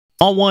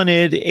All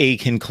wanted a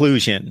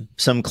conclusion,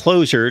 some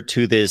closure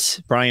to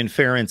this Brian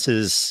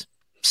Ferentz's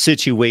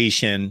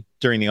situation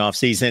during the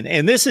offseason.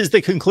 And this is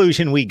the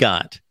conclusion we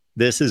got.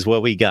 This is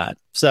what we got.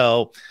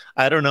 So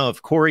I don't know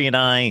if Corey and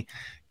I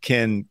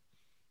can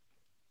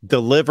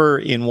deliver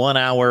in 1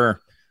 hour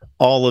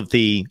all of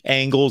the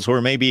angles, or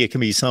maybe it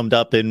can be summed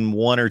up in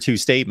one or two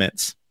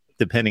statements,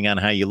 depending on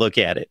how you look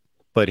at it.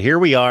 But here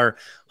we are,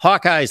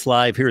 Hawkeyes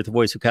Live here at the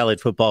Voice of College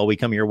Football. We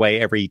come your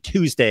way every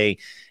Tuesday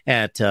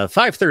at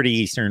 5:30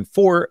 Eastern,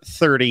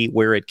 4:30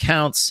 where it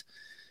counts.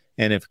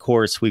 And of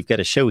course, we've got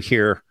a show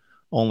here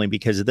only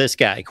because of this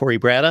guy, Corey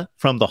Bratta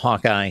from the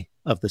Hawkeye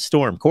of the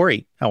Storm.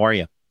 Corey, how are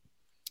you?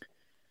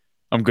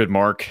 I'm good,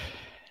 Mark.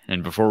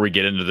 And before we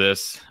get into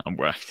this,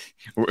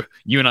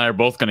 you and I are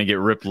both going to get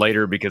ripped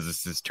later because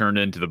this has turned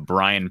into the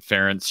Brian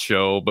Ferentz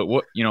show. But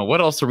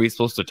what else are we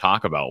supposed to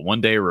talk about?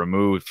 One day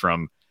removed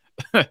from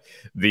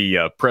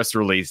the press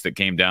release that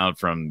came down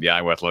from the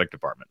Iowa Athletic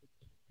Department.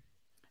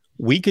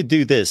 We could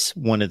do this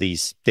one of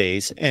these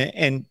days.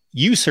 And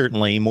you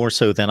certainly, more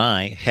so than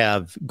I,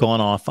 have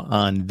gone off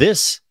on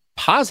this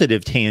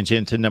positive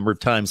tangent a number of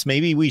times.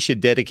 Maybe we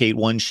should dedicate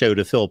one show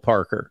to Phil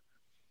Parker.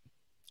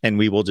 And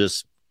we will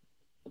just...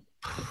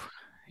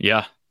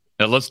 Yeah.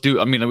 Let's do...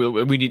 I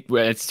mean, we need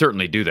to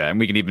certainly do that. And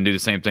we can even do the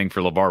same thing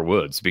for LeVar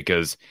Woods.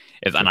 Because,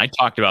 and I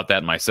talked about that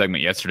in my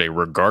segment yesterday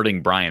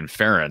regarding Brian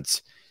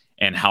Ferentz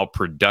and how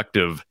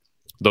productive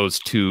those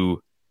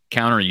two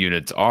counter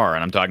units are.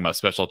 And I'm talking about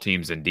special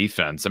teams and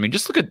defense. I mean,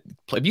 just look at,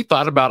 have you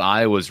thought about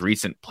Iowa's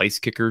recent place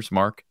kickers,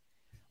 Mark?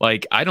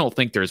 Like, I don't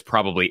think there's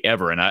probably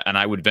ever, and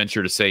I would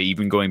venture to say,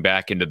 even going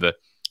back into the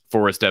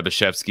Forrest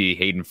Evashevsky,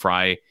 Hayden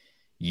Fry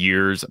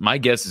years, my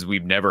guess is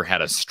we've never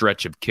had a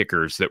stretch of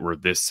kickers that were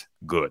this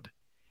good.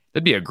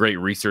 That'd be a great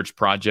research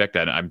project.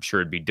 I'm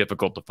sure it'd be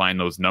difficult to find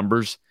those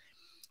numbers,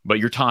 but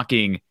you're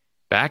talking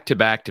back to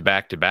back to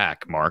back to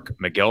back, Mark.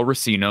 Miguel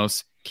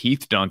Racinos,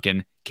 Keith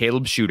Duncan,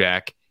 Caleb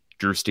Shudak,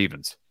 Drew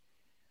Stevens.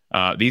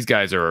 These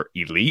guys are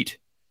elite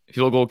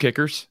field goal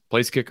kickers,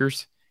 place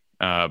kickers.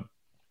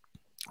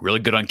 Really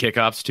good on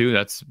kickoffs, too.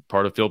 That's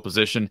part of field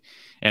position.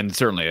 And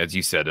certainly, as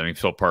you said, I mean,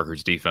 Phil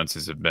Parker's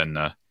defenses have been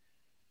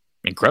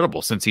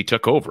incredible since he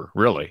took over,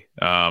 really.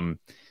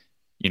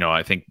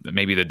 I think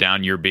maybe the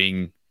down year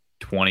being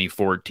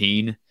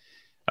 2014.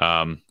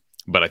 But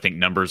I think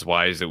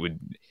numbers-wise,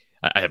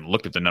 I haven't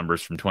looked at the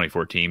numbers from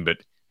 2014, but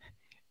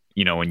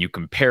when you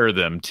compare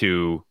them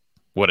to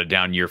what a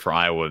down year for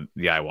Iowa,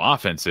 the Iowa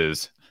offense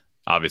is,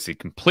 obviously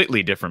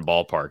completely different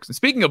ballparks. And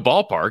speaking of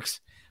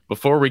ballparks,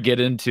 before we get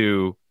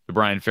into the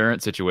Brian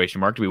Ferentz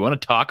situation, Mark, do we want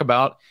to talk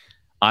about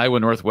Iowa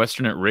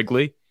Northwestern at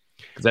Wrigley?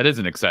 Because that is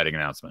an exciting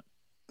announcement.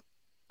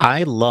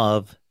 I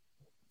love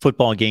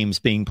football games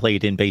being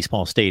played in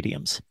baseball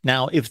stadiums.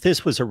 Now, if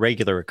this was a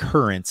regular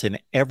occurrence and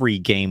every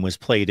game was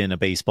played in a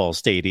baseball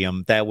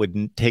stadium, that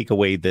would take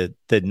away the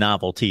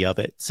novelty of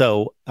it.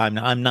 So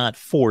I'm not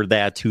for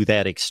that to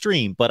that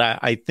extreme, but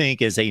I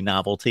think as a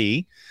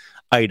novelty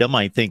item,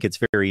 I think it's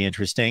very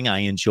interesting. I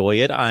enjoy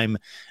it. I'm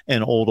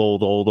an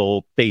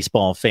old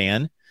baseball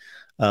fan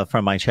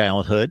from my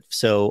childhood,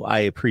 so I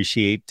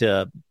appreciate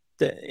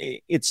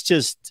it's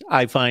just,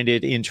 I find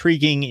it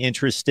intriguing,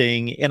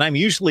 interesting, and I'm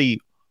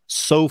usually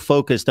so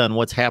focused on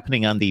what's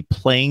happening on the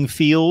playing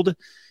field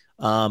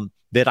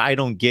that I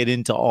don't get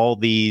into all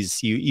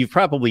these. You've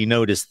probably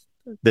noticed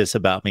this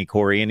about me,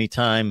 Corey.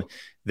 Anytime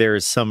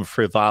there's some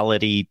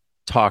frivolity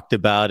talked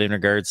about in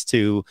regards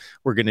to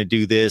we're going to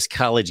do this,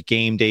 college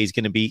game day is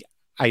going to be,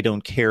 I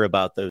don't care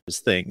about those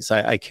things.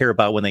 I care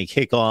about when they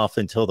kick off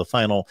until the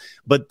final.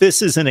 But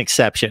this is an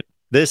exception.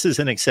 This is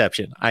an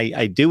exception.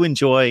 I do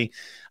enjoy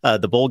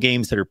the bowl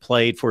games that are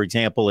played, for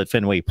example, at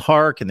Fenway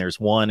Park, and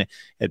there's one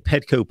at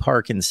Petco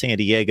Park in San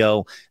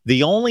Diego.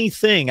 The only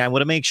thing I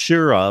want to make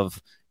sure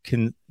of,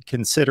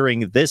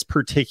 considering this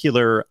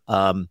particular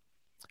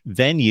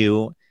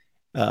venue,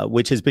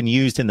 which has been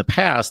used in the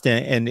past,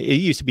 and it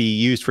used to be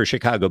used for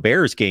Chicago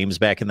Bears games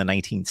back in the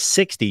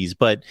 1960s,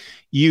 but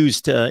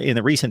used in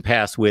the recent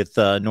past with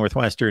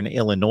Northwestern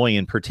Illinois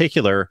in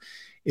particular,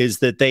 is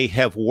that they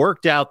have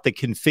worked out the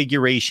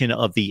configuration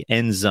of the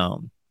end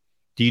zone.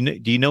 Do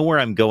you know where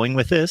I'm going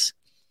with this?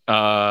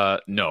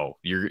 No,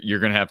 you're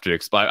going to have to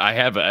explain.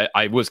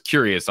 I was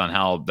curious on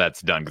how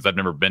that's done because I've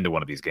never been to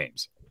one of these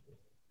games.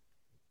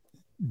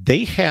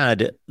 They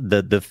had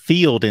the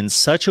field in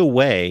such a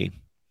way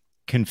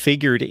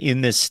configured in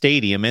this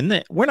stadium,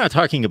 and we're not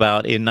talking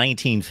about in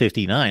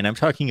 1959. I'm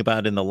talking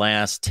about in the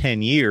last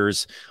 10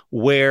 years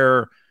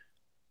where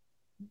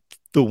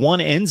the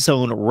one end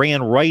zone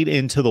ran right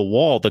into the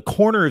wall. The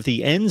corner of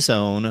the end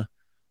zone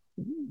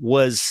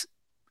was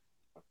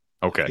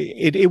okay.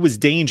 It was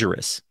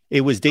dangerous.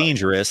 It was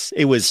dangerous.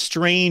 It was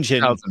strange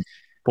and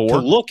to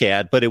look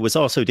at, but it was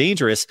also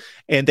dangerous.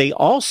 And they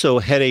also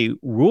had a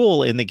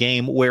rule in the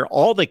game where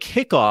all the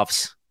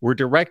kickoffs were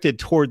directed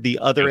toward the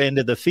other end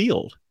of the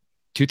field.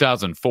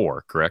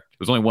 2004, correct? It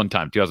was only one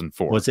time,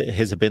 2004.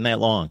 Has it been that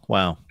long?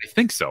 Wow. I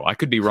think so. I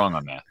could be wrong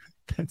on that.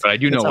 But I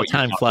do know how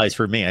time flies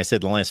for me. I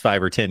said the last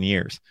 5 or 10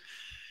 years.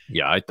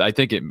 Yeah, I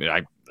think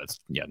that's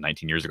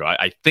 19 years ago.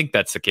 I think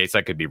that's the case.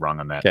 I could be wrong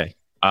on that. Okay.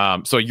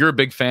 So you're a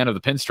big fan of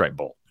the Pinstripe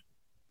Bowl,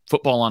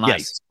 football on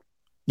ice.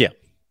 Yeah.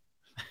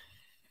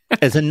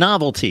 As a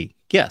novelty,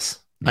 yes,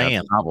 I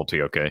am.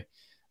 Novelty, okay.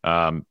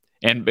 And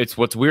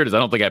what's weird is I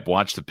don't think I've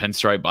watched the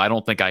Pinstripe. I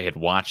don't think I had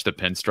watched the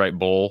Pinstripe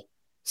Bowl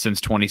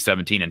since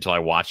 2017 until I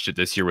watched it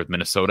this year with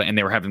Minnesota, and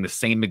they were having the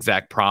same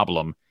exact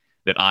problem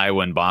that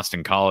Iowa and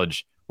Boston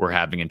College were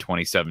having in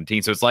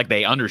 2017. So it's like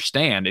they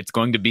understand it's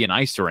going to be an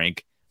ice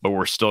rink, but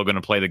we're still going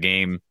to play the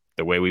game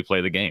the way we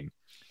play the game.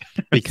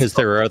 Because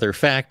there are other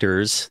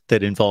factors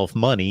that involve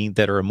money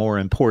that are more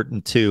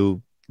important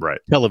to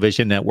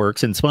television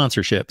networks and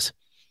sponsorships.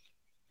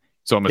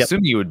 So I'm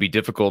assuming it would be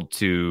difficult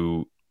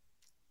to,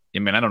 I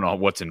mean, I don't know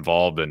what's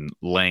involved in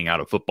laying out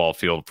a football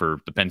field for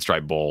the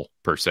Pinstripe Bowl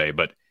per se,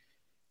 but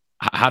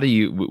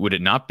would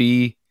it not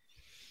be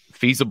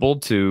feasible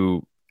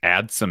to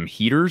add some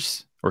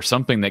heaters or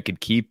something that could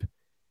keep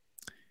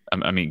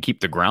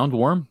the ground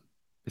warm?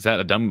 Is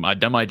that a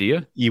dumb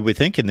idea? You would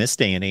think in this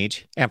day and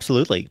age,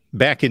 absolutely.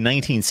 Back in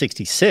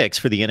 1966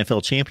 for the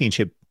NFL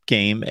championship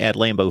game at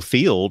Lambeau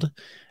Field,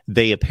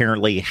 they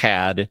apparently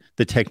had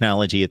the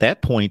technology at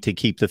that point to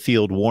keep the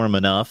field warm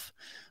enough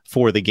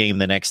for the game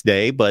the next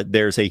day. But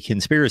there's a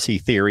conspiracy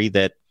theory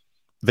that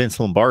Vince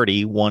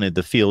Lombardi wanted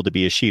the field to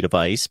be a sheet of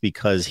ice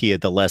because he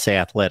had the less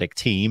athletic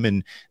team,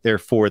 and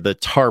therefore the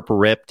tarp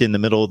ripped in the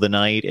middle of the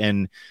night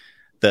and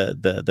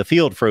the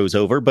field froze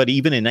over. But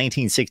even in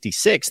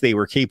 1966, they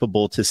were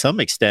capable to some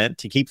extent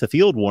to keep the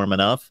field warm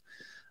enough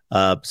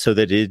so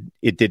that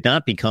it did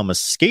not become a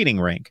skating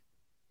rink.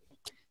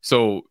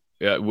 So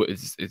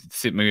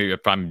maybe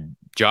if I'm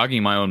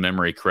jogging my own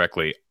memory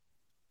correctly,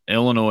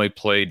 Illinois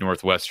played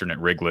Northwestern at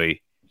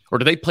Wrigley, or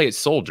did they play at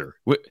Soldier?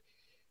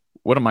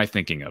 What am I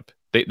thinking of?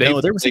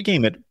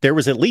 There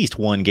was at least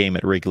one game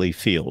at Wrigley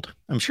Field.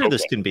 I'm sure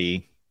this can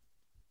be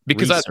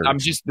because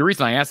the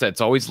reason I asked that, it's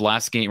always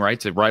last game, right?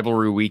 It's a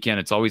rivalry weekend.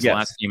 It's always the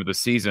last game of the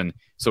season.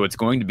 So it's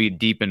going to be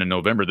deep into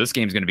November. This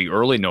game's going to be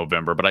early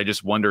November, but I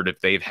just wondered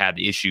if they've had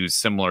issues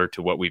similar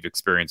to what we've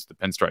experienced at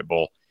the Pinstripe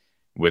Bowl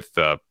with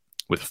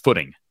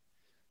footing.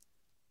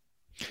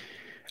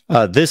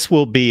 This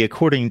will be,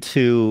 according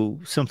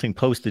to something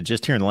posted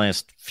just here in the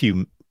last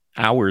few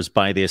hours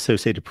by the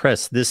Associated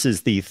Press, this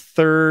is the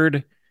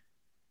third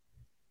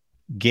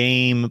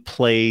game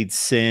played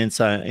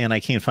since, and I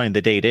can't find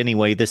the date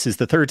anyway, this is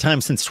the third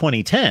time since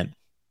 2010.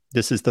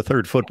 This is the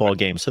third football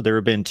game. So there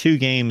have been two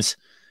games.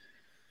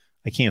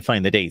 I can't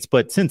find the dates,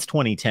 but since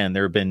 2010,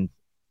 there have been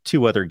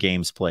two other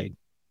games played.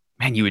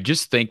 Man, you would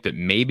just think that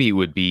maybe it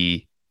would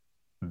be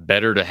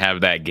better to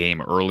have that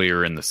game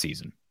earlier in the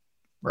season,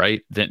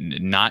 right? Than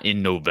not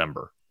in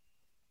November.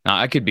 Now,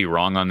 I could be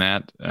wrong on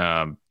that.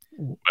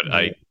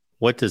 But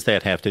what does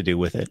that have to do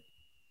with it?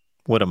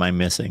 What am I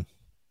missing?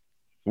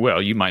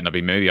 Well, you might not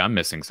be. Maybe I'm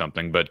missing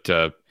something. But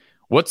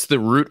what's the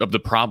root of the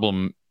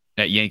problem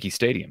at Yankee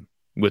Stadium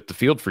with the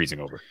field freezing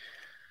over?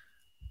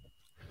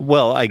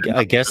 Well, I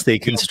guess they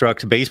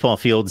construct baseball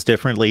fields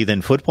differently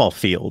than football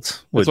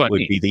fields would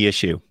be the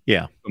issue.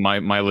 Yeah. My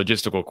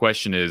logistical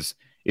question is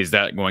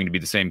that going to be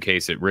the same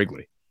case at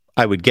Wrigley?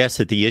 I would guess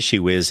that the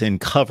issue is in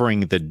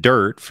covering the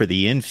dirt for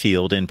the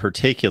infield in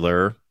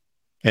particular,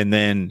 and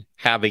then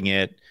having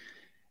it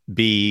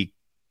be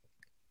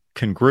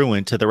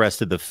congruent to the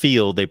rest of the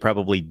field. They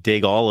probably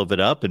dig all of it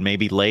up and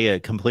maybe lay a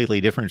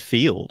completely different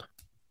field.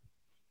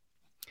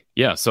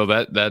 Yeah, so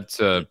that's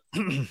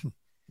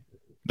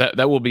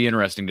that will be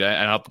interesting.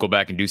 I'll have to go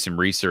back and do some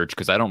research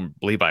because I don't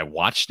believe I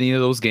watched any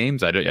of those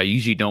games. I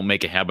usually don't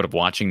make a habit of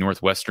watching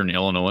Northwestern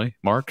Illinois,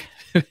 Mark,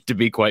 to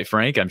be quite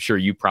frank. I'm sure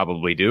you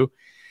probably do.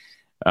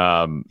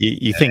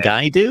 You think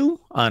I do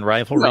on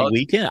rivalry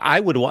weekend? I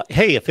would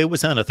hey, if it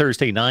was on a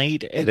Thursday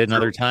night at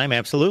another time,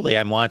 absolutely.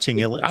 I'm watching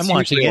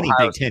any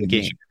Big Ten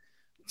game.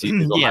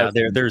 Yeah,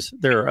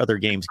 there are other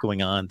games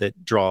going on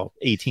that draw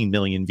 18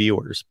 million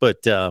viewers,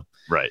 but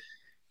right.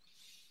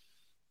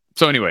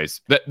 So, anyways,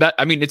 that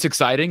I mean, it's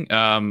exciting.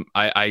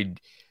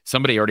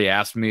 Somebody already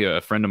asked me, a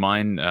friend of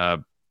mine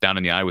down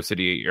in the Iowa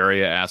City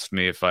area asked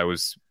me if I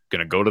was going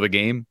to go to the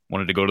game,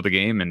 wanted to go to the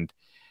game, and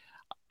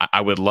I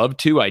would love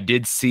to. I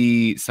did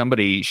see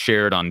somebody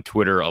shared on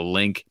Twitter a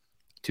link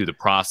to the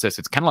process.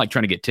 It's kind of like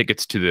trying to get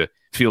tickets to the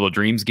Field of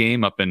Dreams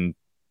game up in,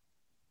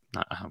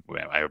 I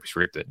always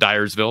forget that,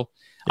 Dyersville,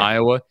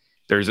 Iowa.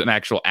 There's an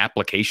actual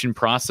application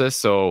process.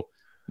 So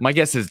my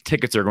guess is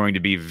tickets are going to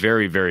be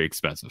very, very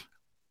expensive.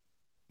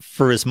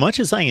 For as much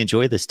as I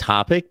enjoy this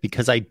topic,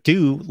 because I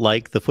do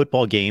like the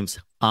football games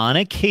on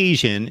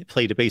occasion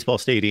played at baseball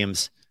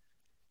stadiums,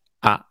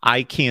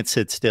 I can't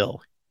sit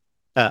still.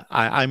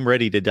 I'm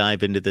ready to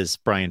dive into this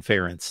Brian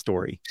Ferentz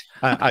story.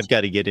 I've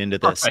got to get into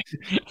this.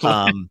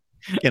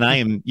 And I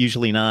am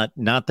usually not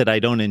that I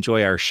don't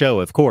enjoy our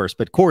show, of course,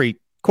 but Corey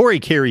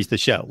carries the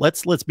show.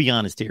 Let's be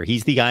honest here.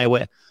 He's the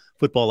Iowa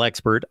football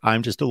expert.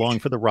 I'm just along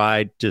for the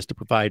ride, just to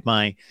provide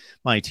my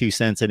 2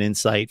 cents and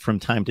insight from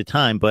time to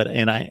time. But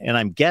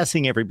I'm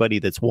guessing everybody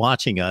that's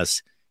watching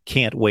us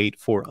can't wait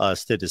for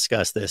us to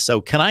discuss this.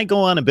 So can I go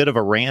on a bit of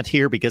a rant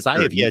here, because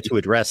I have yet to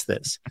address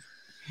this?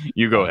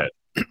 You go ahead.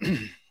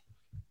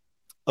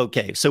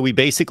 Okay, so we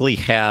basically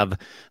have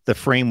the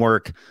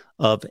framework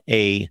of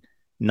a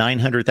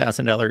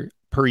 $900,000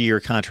 per year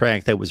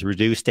contract that was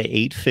reduced to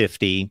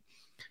 850,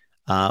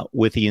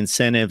 with the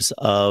incentives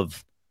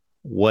of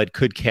what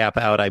could cap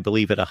out, I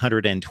believe, at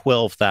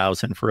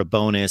 112,000 for a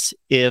bonus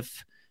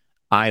if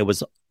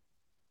Iowa's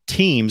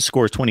team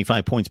scores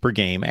 25 points per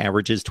game,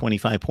 averages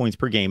 25 points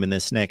per game in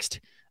this next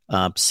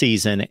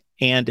season,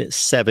 and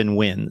 7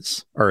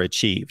 wins are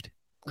achieved.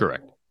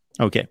 Correct.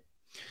 Okay.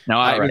 Now,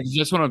 I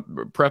just want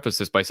to preface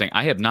this by saying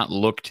I have not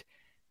looked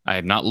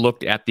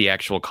at the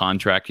actual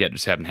contract yet.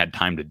 Just haven't had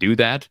time to do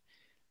that.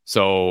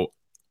 So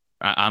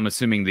I'm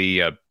assuming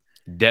the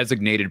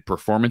designated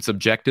performance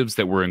objectives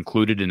that were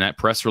included in that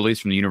press release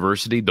from the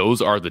university,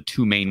 those are the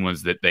 2 main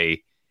ones that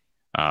they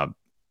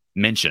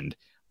mentioned.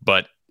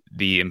 But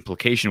the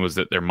implication was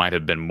that there might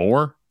have been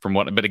more from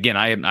what. But again,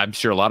 I'm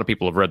sure a lot of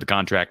people have read the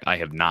contract. I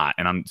have not,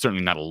 and I'm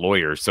certainly not a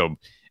lawyer, so it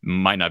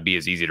might not be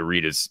as easy to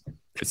read as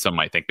some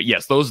might think. But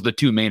yes, those are the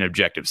 2 main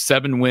objectives: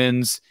 7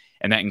 wins,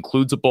 and that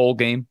includes a bowl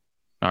game.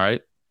 All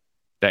right.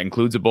 That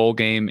includes a bowl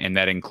game, and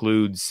that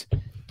includes,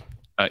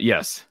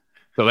 yes.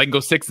 So they can go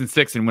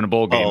 6-6 and win a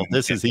bowl game. Oh,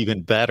 this is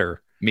even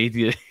better.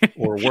 Maybe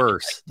or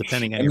worse,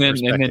 depending on your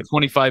perspective. And then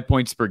 25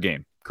 points per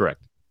game.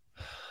 Correct.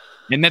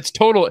 And that's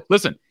total.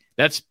 Listen,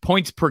 that's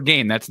points per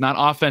game. That's not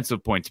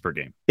offensive points per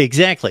game.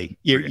 Exactly.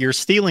 You're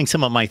stealing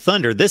some of my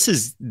thunder.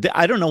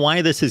 I don't know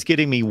why this is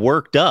getting me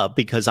worked up,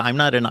 because I'm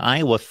not an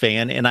Iowa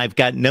fan and I've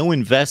got no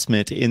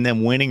investment in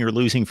them winning or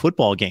losing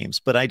football games.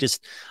 But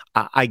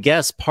I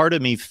guess part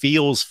of me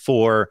feels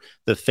for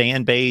the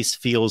fan base,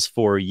 feels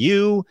for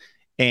you,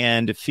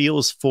 and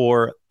feels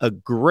for a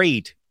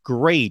great,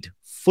 great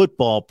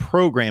football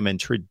program and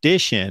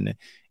tradition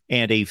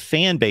and a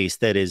fan base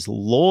that is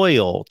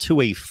loyal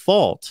to a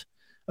fault.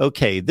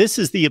 Okay, this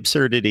is the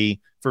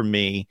absurdity for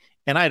me,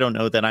 and I don't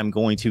know that I'm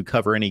going to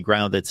cover any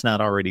ground that's not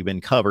already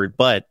been covered,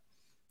 but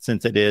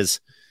since it is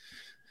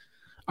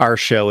our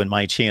show and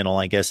my channel,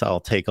 I guess I'll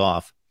take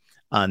off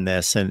on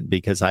this, and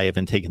because I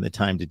haven't taken the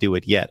time to do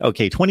it yet.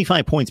 Okay,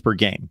 25 points per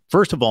game.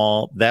 First of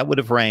all, that would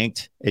have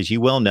ranked, as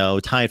you well know,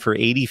 tied for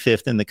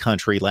 85th in the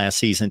country last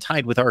season,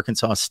 tied with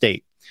Arkansas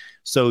State.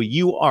 So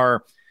you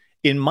are,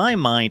 in my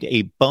mind,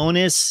 a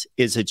bonus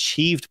is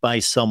achieved by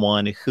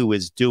someone who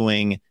is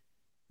doing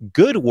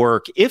good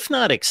work, if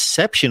not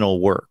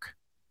exceptional work,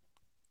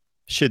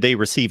 should they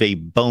receive a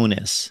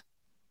bonus.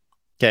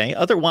 Okay.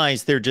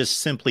 Otherwise, they're just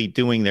simply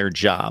doing their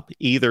job,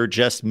 either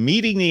just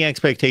meeting the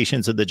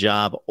expectations of the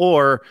job,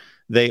 or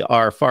they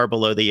are far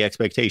below the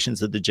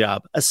expectations of the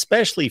job,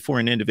 especially for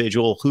an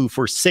individual who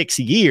for 6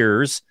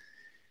 years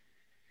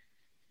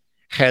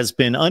has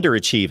been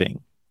underachieving.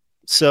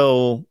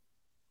 So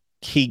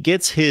he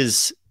gets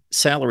his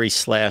salary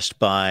slashed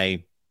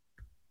by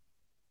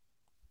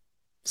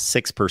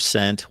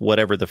 6%,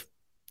 whatever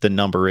the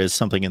number is,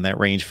 something in that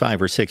range,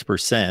 5 or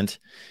 6%.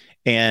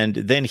 And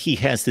then he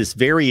has this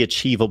very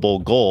achievable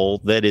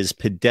goal that is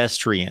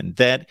pedestrian,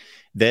 that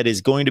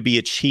is going to be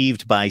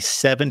achieved by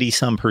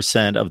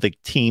 70-some% of the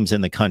teams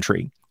in the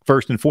country,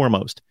 first and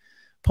foremost.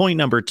 Point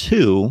number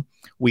 2,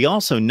 we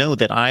also know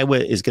that Iowa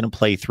is going to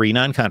play 3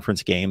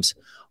 non-conference games,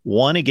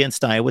 one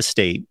against Iowa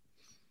State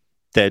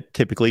that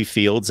typically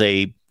fields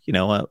a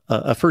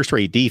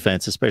first-rate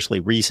defense, especially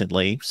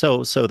recently.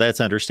 So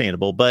that's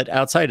understandable. But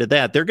outside of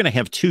that, they're going to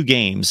have 2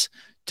 games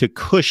to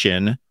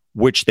cushion,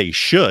 which they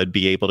should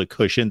be able to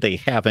cushion. They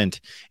haven't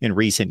in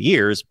recent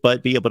years,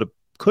 but be able to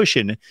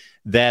cushion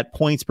that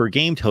points per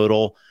game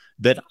total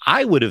that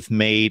I would have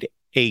made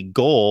a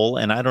goal.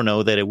 And I don't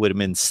know that it would have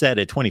been set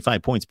at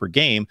 25 points per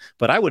game,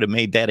 but I would have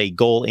made that a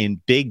goal in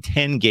Big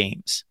Ten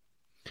games.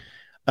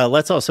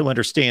 Let's also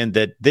understand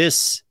that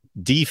this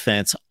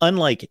defense,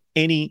 unlike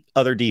any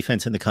other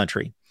defense in the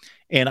country,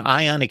 and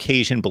I on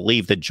occasion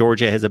believe that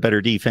Georgia has a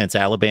better defense,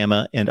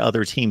 Alabama and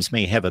other teams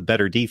may have a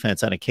better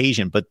defense on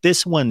occasion, but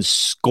this one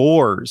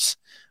scores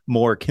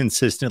more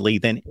consistently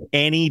than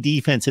any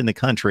defense in the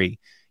country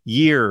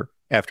year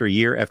after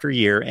year after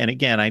year. And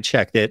again, I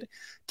checked it,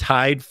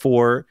 tied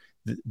for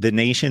the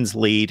nation's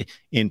lead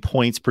in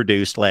points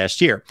produced last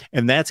year.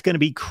 And that's going to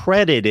be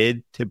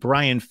credited to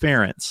Brian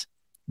Ferentz.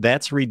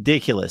 That's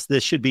ridiculous.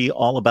 This should be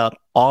all about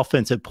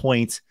offensive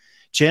points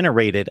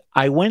generated.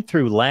 I went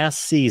through last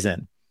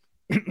season,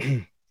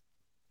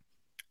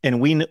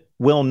 and we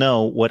will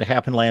know what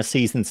happened last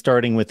season,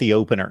 starting with the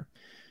opener.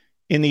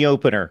 In the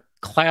opener,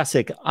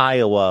 classic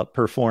Iowa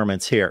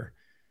performance here.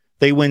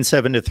 They win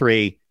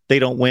 7-3. They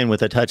don't win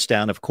with a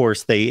touchdown. Of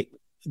course, the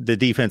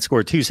defense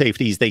scored 2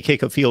 safeties. They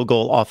kick a field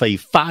goal off a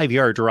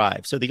 5-yard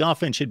drive. So the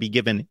offense should be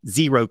given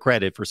 0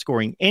 credit for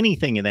scoring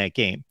anything in that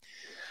game.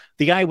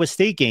 The Iowa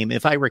State game,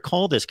 if I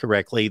recall this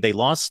correctly, they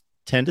lost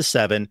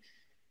 10-7.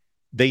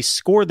 They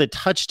score the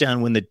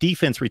touchdown when the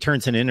defense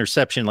returns an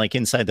interception, like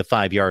inside the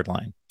 5-yard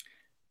line.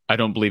 I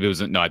don't believe it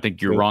was. No, I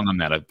think you're wrong on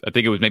that. I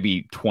think it was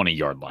maybe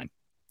 20-yard line.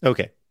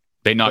 Okay.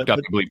 They knocked up,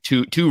 I believe,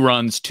 two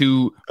runs,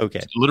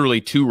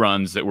 literally 2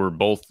 runs that were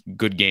both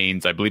good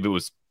gains. I believe it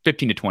was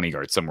 15 to 20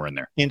 yards, somewhere in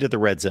there. Into the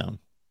red zone.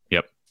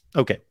 Yep.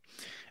 Okay.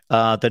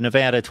 The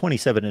Nevada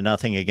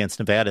 27-0 against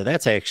Nevada.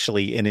 That's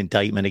actually an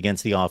indictment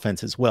against the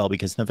offense as well,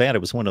 because Nevada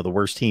was one of the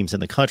worst teams in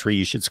the country.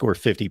 You should score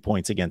 50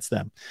 points against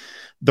them.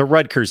 The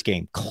Rutgers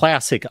game,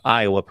 classic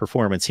Iowa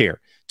performance here.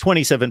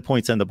 27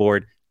 points on the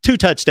board, 2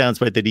 touchdowns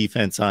by the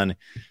defense on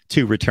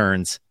 2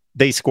 returns.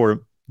 They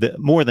score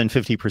more than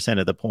 50%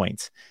 of the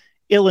points.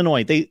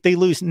 Illinois, they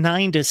lose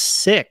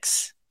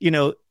 9-6.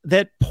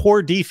 That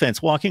poor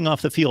defense walking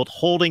off the field,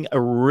 holding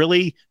a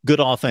really good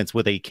offense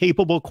with a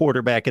capable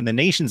quarterback and the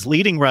nation's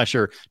leading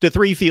rusher to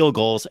 3 field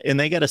goals, and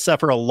they got to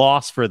suffer a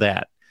loss for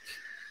that.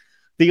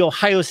 The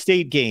Ohio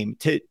State game,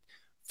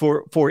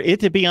 for it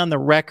to be on the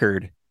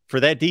record for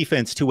that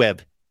defense to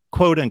have,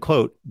 quote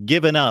unquote,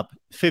 given up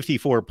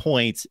 54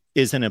 points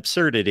is an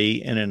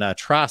absurdity and an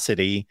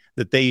atrocity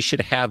that they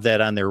should have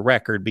that on their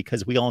record,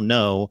 because we all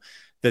know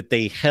that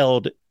they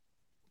held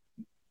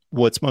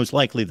what's most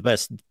likely the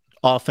best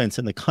offense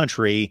in the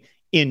country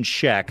in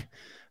check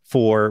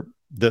for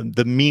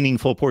the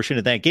meaningful portion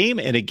of that game.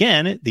 And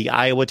again, the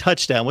Iowa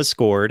touchdown was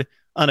scored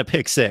on a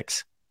pick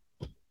 6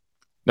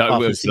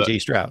 off of C.J.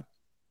 Stroud.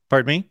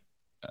 Pardon me?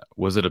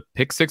 Was it a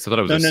pick 6? I thought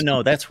it was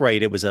no. That's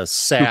right. It was a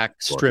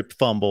sack, strip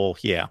fumble.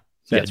 Yeah,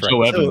 that's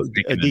right. So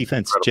a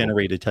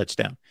defense-generated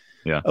touchdown.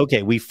 Yeah.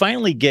 Okay, we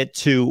finally get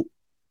to,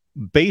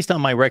 based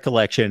on my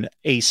recollection,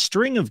 a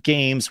string of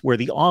games where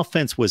the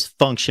offense was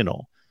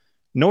functional.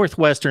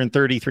 Northwestern,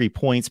 33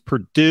 points.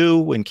 Purdue,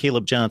 when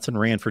Caleb Johnson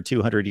ran for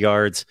 200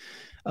 yards.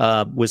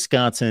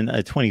 Wisconsin,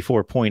 a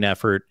 24-point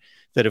effort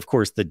that, of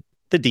course, the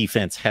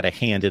defense had a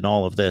hand in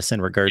all of this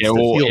in regards to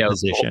the field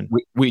position.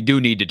 We do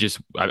need to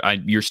just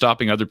you're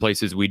stopping other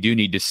places. We do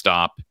need to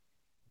stop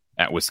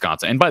at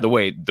Wisconsin. And by the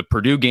way, the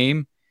Purdue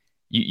game,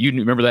 you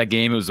remember that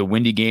game? It was a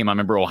windy game. I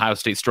remember Ohio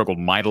State struggled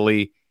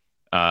mightily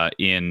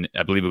in,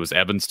 I believe it was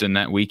Evanston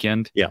that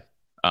weekend. Yeah.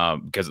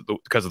 Because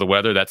of the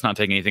weather. That's not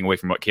taking anything away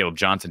from what Caleb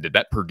Johnson did.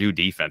 That Purdue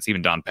defense,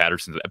 even Don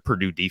Patterson, that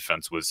Purdue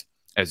defense was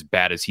as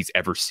bad as he's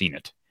ever seen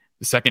it.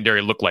 The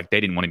secondary looked like they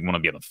didn't want to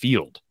be on the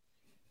field.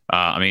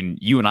 I mean,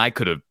 you and I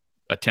could have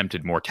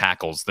attempted more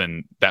tackles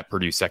than that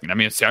Purdue second. I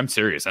mean, I'm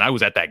serious. And I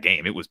was at that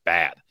game. It was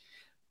bad.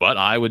 But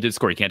Iowa did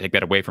score. You can't take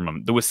that away from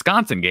them. The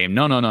Wisconsin game,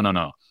 no.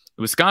 The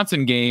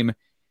Wisconsin game,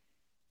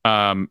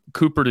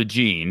 Cooper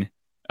DeJean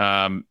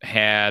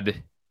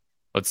had,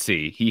 let's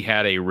see, he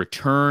had a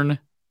return.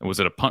 Was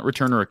it a punt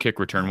return or a kick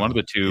return? One of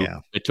the two.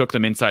 Yeah. It took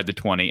them inside the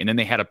 20, and then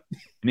they had an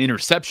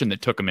interception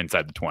that took them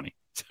inside the 20.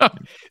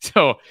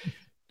 So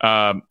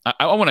I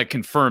want to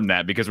confirm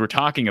that, because we're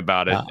talking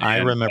about it. I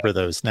remember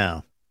those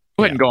now.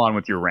 Go ahead and go on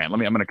with your rant. I'm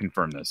going to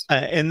confirm this.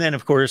 And then,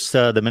 of course,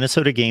 the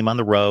Minnesota game on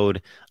the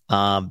road.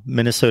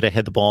 Minnesota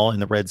had the ball in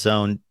the red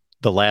zone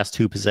the last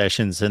 2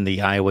 possessions, and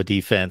the Iowa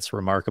defense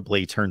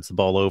remarkably turns the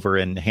ball over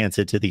and hands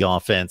it to the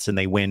offense, and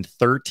they win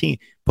 13,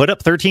 put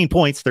up 13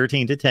 points,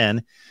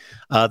 13-10.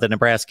 The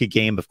Nebraska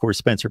game, of course,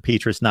 Spencer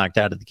Petras knocked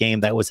out of the game.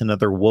 That was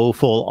another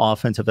woeful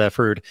offensive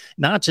effort,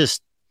 not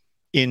just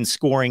in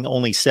scoring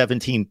only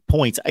 17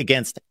 points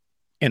against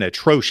an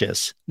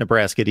atrocious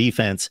Nebraska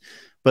defense,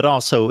 but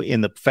also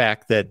in the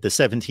fact that the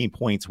 17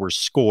 points were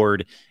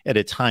scored at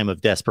a time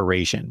of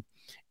desperation.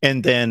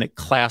 And then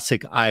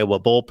classic Iowa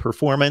Bowl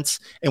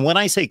performance. And when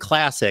I say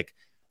classic,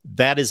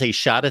 that is a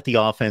shot at the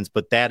offense,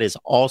 but that is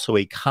also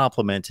a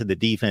compliment to the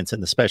defense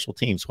and the special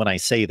teams. When I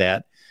say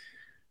that,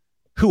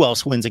 who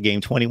else wins a game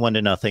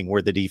 21-0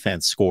 where the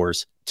defense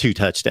scores 2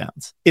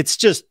 touchdowns? It's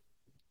just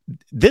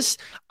this.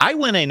 I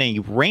went in a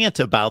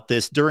rant about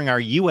this during our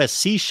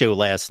USC show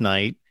last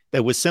night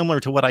that was similar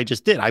to what I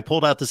just did. I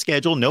pulled out the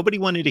schedule. Nobody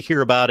wanted to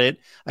hear about it.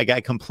 I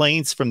got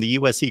complaints from the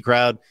USC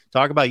crowd.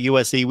 Talk about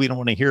USC. We don't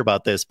want to hear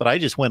about this. But I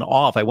just went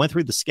off. I went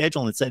through the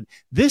schedule and said,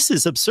 this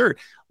is absurd.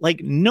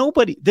 Like,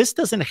 this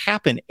doesn't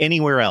happen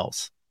anywhere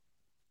else.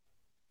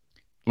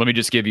 Let me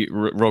just give you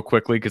real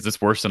quickly, because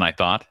it's worse than I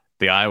thought.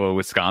 The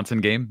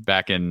Iowa-Wisconsin game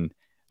back in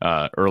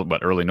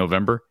early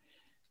November.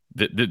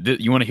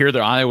 You want to hear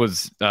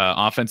Iowa's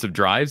offensive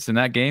drives in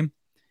that game?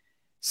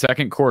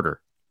 Second quarter.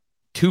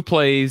 2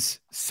 plays,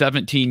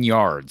 17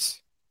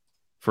 yards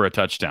for a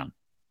touchdown.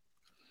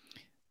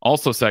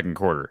 Also second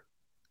quarter,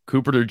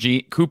 Cooper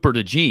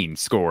DeJean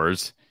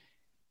scores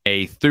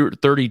a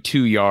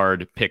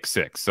 32-yard pick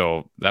 6.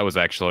 So that was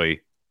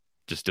actually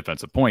just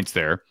defensive points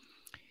there.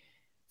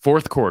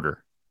 Fourth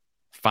quarter,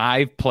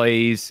 5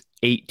 plays,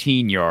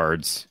 18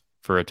 yards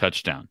for a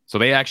touchdown. So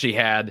they actually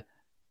had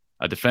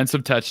a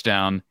defensive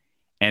touchdown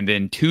and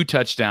then 2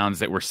 touchdowns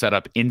that were set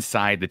up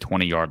inside the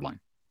 20-yard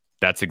line.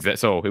 That's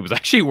so it was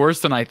actually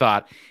worse than I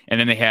thought. And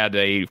then they had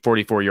a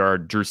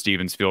 44-yard Drew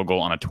Stevens field goal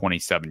on a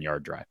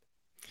 27-yard drive.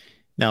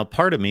 Now,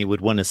 part of me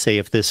would want to say,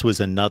 if this was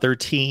another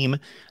team,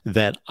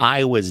 that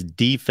Iowa's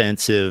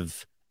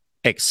defensive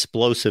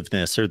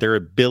explosiveness or their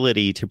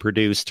ability to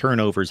produce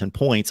turnovers and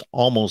points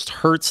almost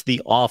hurts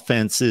the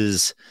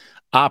offense's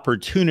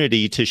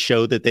opportunity to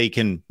show that they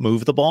can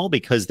move the ball,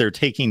 because they're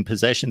taking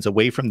possessions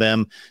away from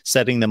them,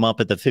 setting them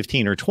up at the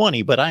 15 or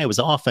 20. But Iowa's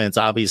offense,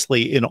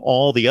 obviously, in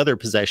all the other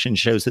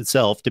possessions, shows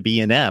itself to be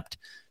inept.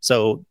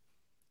 So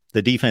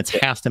The defense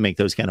has to make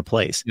those kind of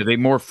plays. They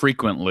more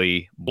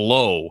frequently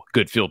blow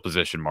good field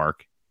position,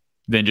 Mark,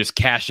 than just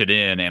cash it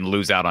in and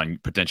lose out on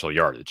potential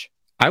yardage.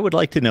 I would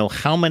like to know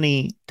how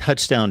many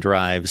touchdown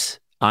drives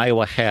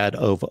Iowa had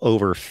of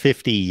over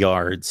 50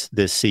 yards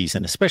this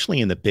season,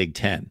 especially in the Big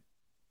Ten.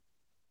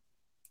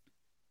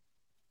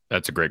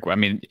 That's a great question.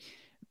 I mean,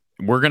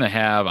 I'm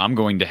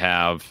going to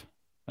have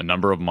a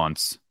number of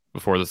months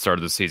before the start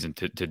of the season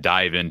to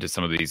dive into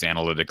some of these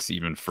analytics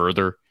even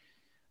further.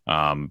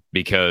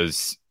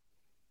 Because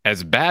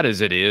as bad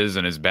as it is,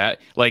 and as bad,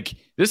 like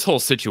this whole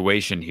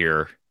situation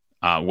here,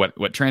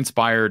 what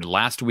transpired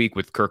last week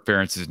with Kirk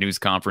Ferentz's news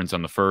conference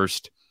on the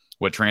 1st,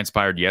 what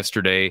transpired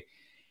yesterday,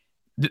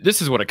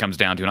 this is what it comes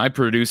down to. And I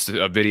produced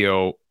a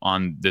video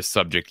on this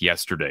subject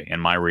yesterday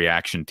and my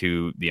reaction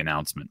to the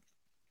announcement.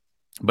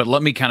 But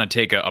let me kind of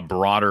take a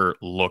broader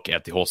look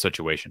at the whole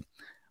situation.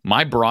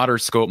 My broader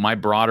scope, my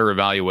broader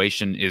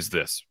evaluation is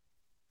this.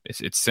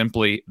 It's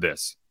simply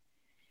this.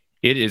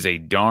 It is a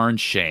darn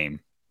shame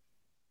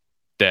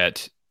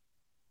that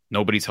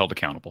nobody's held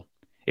accountable.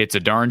 It's a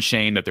darn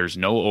shame that there's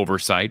no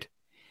oversight,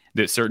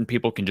 that certain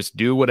people can just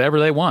do whatever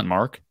they want,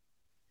 Mark.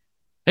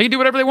 They can do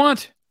whatever they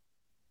want.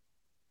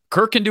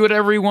 Kirk can do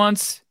whatever he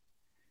wants.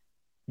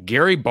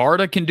 Gary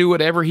Barta can do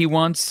whatever he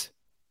wants.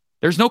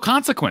 There's no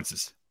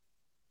consequences.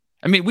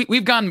 I mean,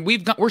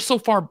 we're so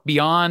far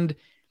beyond,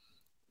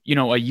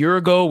 a year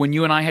ago when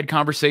you and I had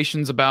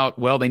conversations about,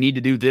 well, they need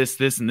to do this,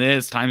 and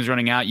this, time's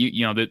running out.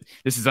 That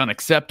this is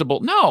unacceptable.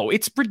 No,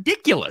 it's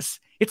ridiculous.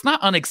 It's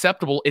not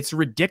unacceptable. It's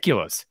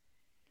ridiculous.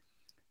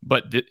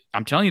 But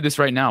I'm telling you this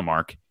right now,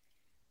 Mark.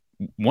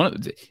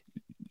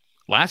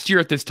 Last year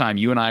at this time,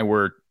 you and I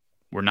were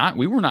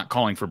not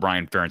calling for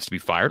Brian Ferentz to be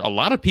fired. A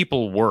lot of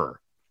people were.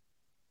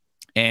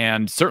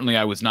 And certainly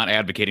I was not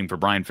advocating for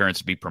Brian Ferentz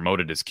to be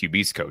promoted as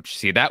QB's coach.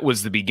 See, that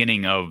was the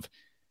beginning of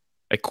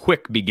a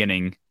quick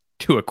beginning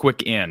to a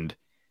quick end,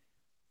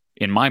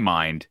 in my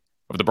mind,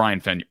 of the Brian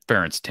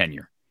Ferentz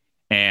tenure.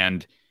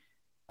 And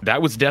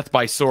that was death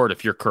by sword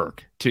if you're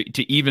Kirk,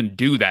 to even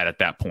do that at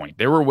that point.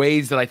 There were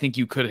ways that I think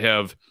you could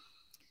have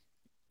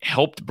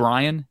helped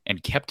Brian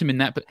and kept him in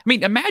that. But I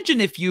mean, imagine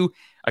if you,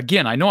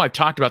 again, I know I've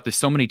talked about this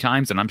so many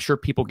times, and I'm sure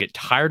people get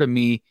tired of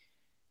me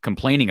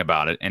complaining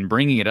about it and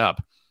bringing it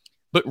up.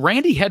 But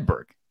Randy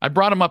Hedberg, I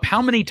brought him up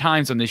how many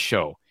times on this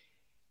show?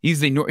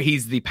 He's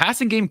the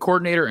passing game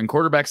coordinator and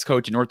quarterbacks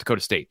coach at North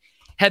Dakota State.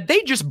 Had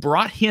they just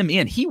brought him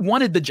in, he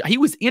wanted the job. He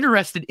was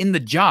interested in the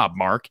job,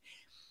 Mark,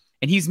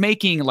 and he's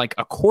making like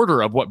a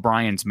quarter of what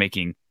Brian's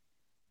making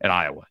at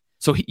Iowa.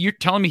 So you're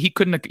telling me he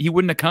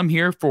wouldn't have come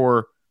here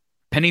for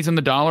pennies on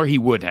the dollar? He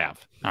would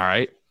have. All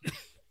right.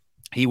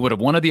 He would have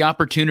wanted the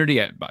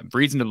opportunity. I have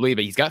reason to believe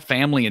it. He's got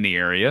family in the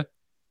area.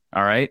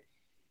 All right.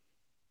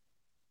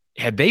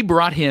 Had they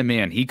brought him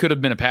in, he could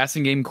have been a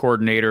passing game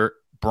coordinator.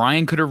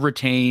 Brian could have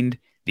retained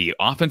the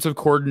offensive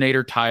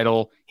coordinator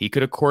title. He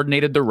could have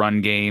coordinated the run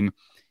game.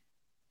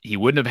 He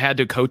wouldn't have had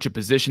to coach a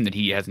position that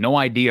he has no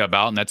idea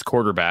about, and that's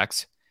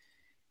quarterbacks.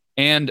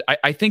 And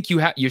I think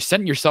you're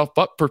setting yourself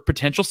up for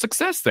potential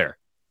success there.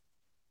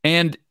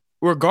 And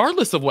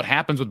regardless of what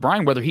happens with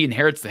Brian, whether he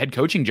inherits the head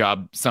coaching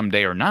job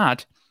someday or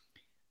not,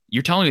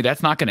 you're telling me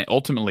that's not going to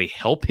ultimately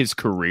help his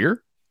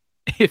career?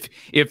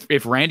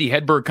 If Randy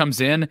Hedberg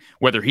comes in,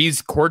 whether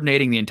he's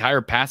coordinating the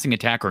entire passing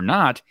attack or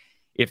not,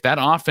 if that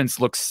offense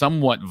looks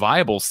somewhat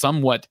viable,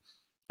 somewhat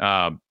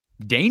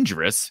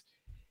dangerous,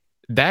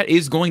 that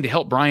is going to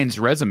help Brian's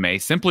resume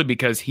simply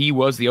because he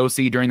was the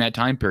OC during that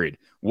time period.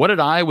 What did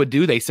Iowa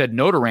do? They said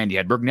no to Randy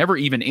Hedberg, never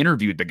even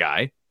interviewed the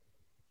guy,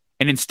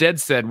 and instead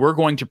said, we're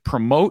going to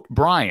promote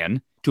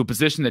Brian to a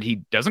position that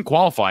he doesn't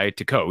qualify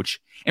to coach.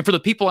 And for the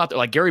people out there,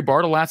 like Gary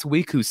Barta last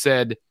week, who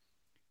said,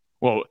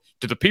 well,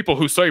 to the people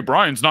who say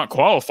Brian's not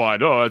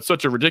qualified, oh, it's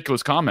such a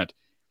ridiculous comment.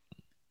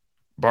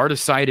 Barta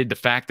cited the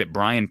fact that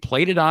Brian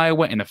played at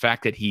Iowa and the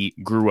fact that he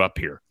grew up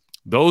here.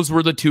 Those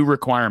were the two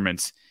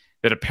requirements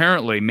that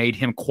apparently made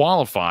him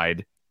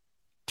qualified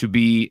to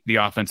be the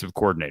offensive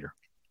coordinator.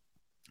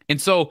 And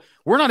so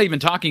we're not even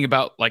talking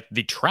about like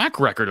the track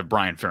record of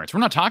Brian Ferentz. We're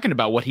not talking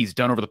about what he's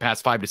done over the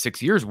past 5 to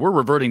 6 years. We're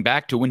reverting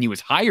back to when he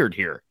was hired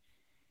here.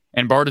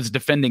 And Barta's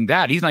defending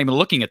that. He's not even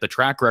looking at the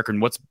track record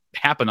and what's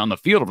happened on the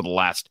field over the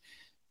last,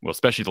 well,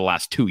 especially the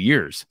last 2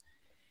 years.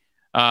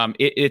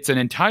 It's an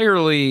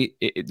entirely,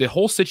 the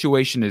whole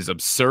situation is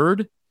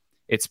absurd.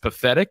 It's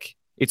pathetic.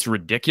 It's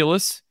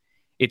ridiculous.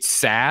 It's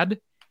sad.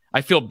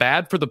 I feel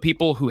bad for the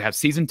people who have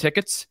season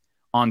tickets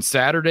on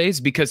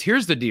Saturdays, because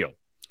here's the deal.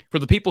 For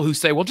the people who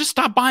say, well, just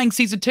stop buying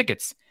season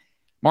tickets.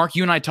 Mark,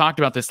 you and I talked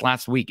about this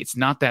last week. It's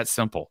not that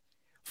simple.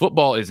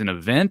 Football is an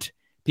event.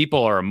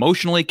 People are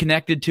emotionally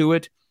connected to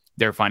it.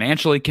 They're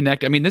financially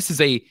connected. I mean, this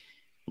is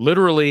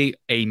literally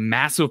a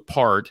massive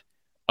part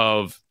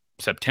of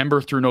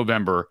September through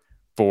November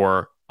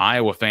for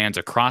Iowa fans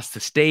across the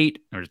state.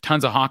 There's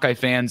tons of Hawkeye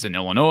fans in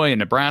Illinois and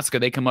Nebraska.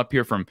 They come up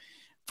here from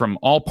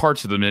all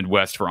parts of the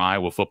Midwest for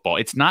Iowa football.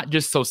 It's not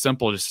just so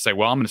simple just to say,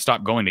 well, I'm going to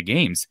stop going to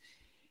games.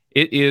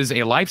 It is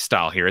a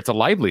lifestyle here. It's a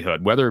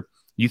livelihood. Whether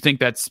you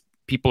think that's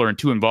people are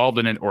too involved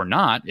in it or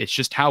not, it's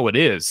just how it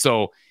is.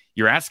 So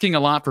you're asking a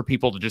lot for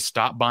people to just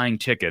stop buying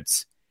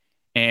tickets.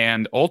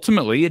 And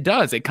ultimately it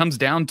does. It comes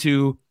down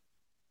to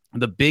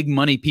the big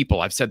money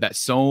people. I've said that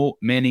so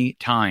many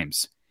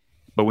times.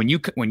 But when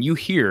you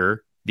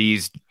hear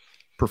these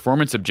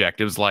performance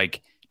objectives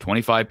like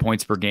 25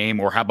 points per game,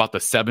 or how about the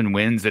 7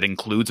 wins that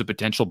includes a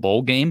potential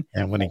bowl game?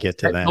 I want to get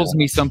to that. That tells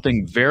me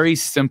something very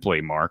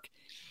simply, Mark.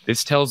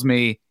 This tells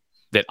me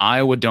that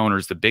Iowa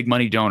donors, the big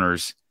money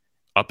donors,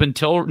 up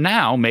until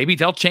now, maybe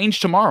they'll change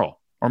tomorrow,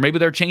 or maybe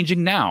they're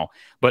changing now,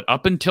 but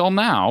up until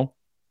now,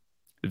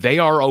 they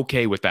are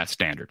okay with that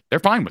standard. They're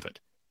fine with it.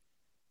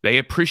 They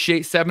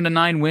appreciate 7 to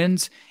 9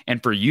 wins.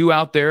 And for you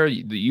out there,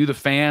 you the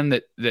fan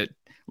that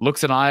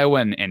looks at Iowa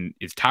and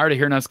is tired of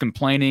hearing us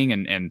complaining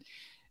and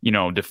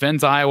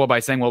defends Iowa by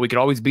saying, well, we could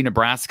always be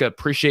Nebraska.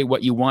 Appreciate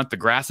what you want. The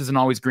grass isn't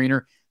always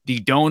greener. The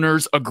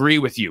donors agree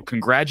with you.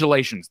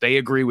 Congratulations. They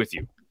agree with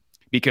you.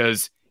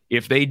 Because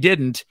if they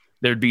didn't,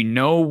 there'd be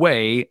no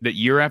way that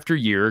year after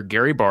year,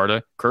 Gary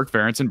Barta, Kirk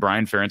Ferentz, and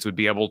Brian Ferentz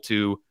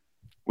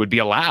would be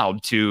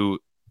allowed to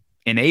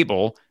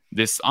enable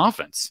this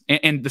offense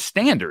and the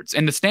standards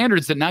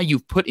that now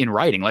you've put in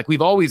writing. Like,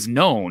 we've always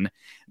known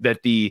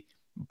that the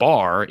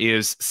bar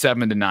is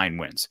 7 to 9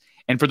 wins.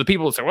 And for the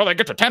people who say, well, they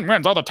get to 10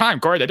 wins all the time,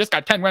 Corey, they just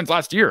got 10 wins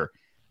last year.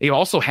 They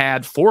also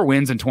had 4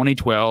 wins in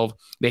 2012.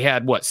 They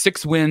had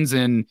 6 wins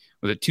in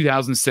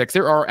 2006.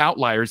 There are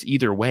outliers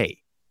either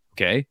way.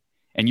 Okay.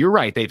 And you're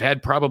right. They've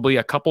had probably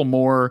a couple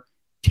more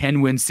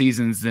 10-win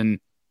seasons than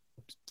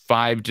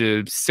 5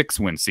 to 6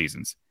 win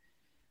seasons.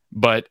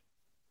 But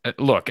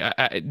look,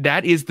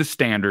 that is the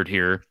standard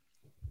here.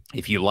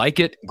 If you like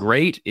it,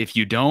 great. If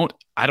you don't,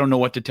 I don't know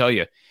what to tell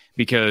you,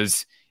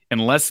 because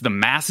unless the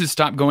masses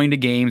stop going to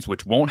games,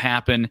 which won't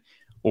happen,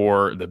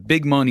 or the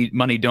big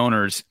money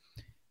donors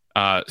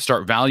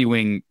start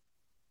valuing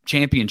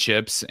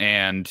championships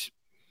and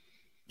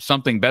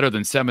something better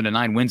than 7 to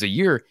 9 wins a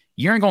year,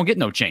 you ain't gonna get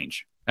no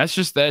change. That's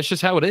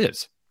just how it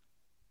is.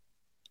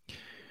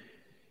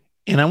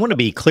 And I want to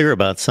be clear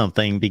about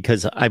something,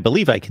 because I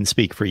believe I can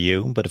speak for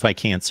you, but if I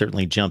can't,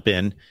 certainly jump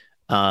in.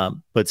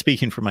 But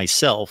speaking for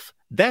myself,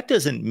 that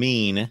doesn't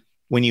mean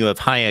when you have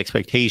high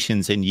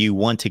expectations and you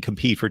want to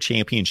compete for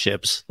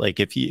championships, like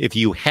if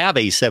you have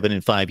a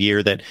 7-5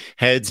 year that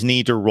heads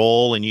need to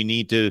roll and you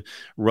need to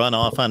run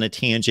off on a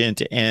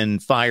tangent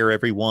and fire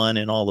everyone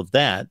and all of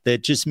that,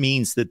 that just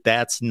means that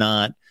that's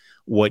not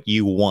what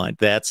you want.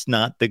 That's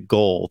not the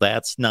goal.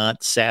 That's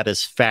not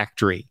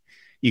satisfactory.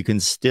 You can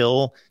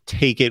still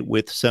take it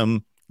with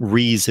some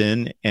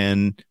reason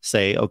and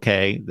say,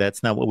 okay,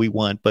 that's not what we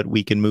want, but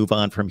we can move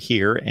on from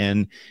here.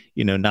 And,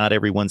 not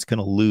everyone's going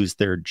to lose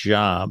their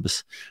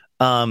jobs.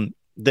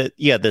 The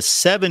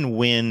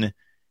 7-win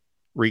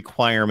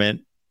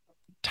requirement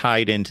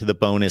tied into the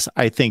bonus,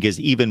 I think, is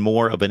even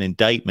more of an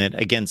indictment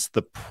against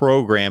the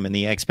program and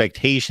the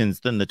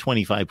expectations than the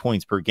 25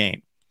 points per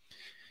game.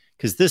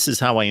 Because this is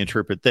how I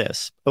interpret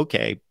this.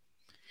 Okay,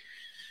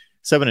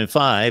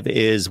 7-5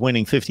 is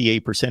winning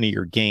 58% of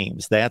your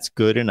games. That's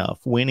good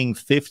enough. Winning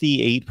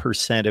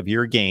 58% of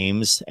your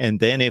games. And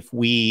then if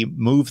we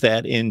move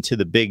that into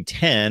the Big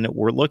Ten,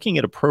 we're looking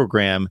at a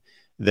program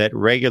that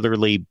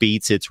regularly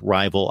beats its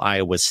rival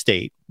Iowa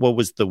State. What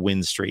was the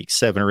win streak?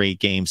 7 or 8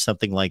 games,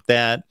 something like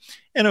that.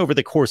 And over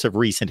the course of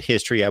recent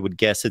history, I would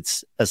guess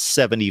it's a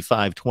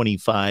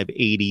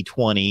 75-25,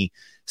 80-20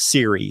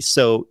 series.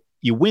 So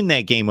you win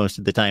that game most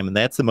of the time, and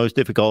that's the most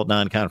difficult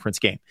non-conference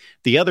game.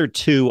 The other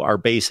 2 are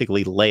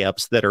basically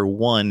layups that are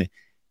won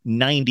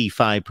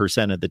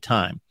 95% of the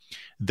time.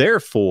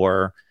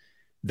 Therefore,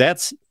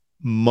 that's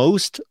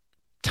most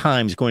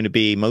seasons going to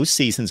be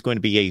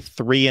a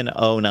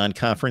 3-0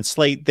 non-conference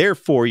slate.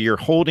 Therefore, you're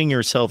holding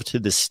yourself to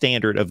the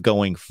standard of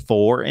going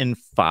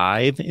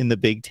 4-5 in the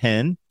Big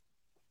Ten.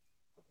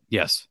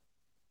 Yes,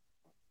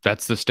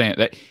 that's the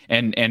stand.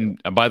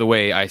 And by the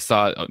way, I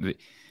saw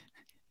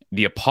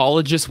the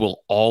apologists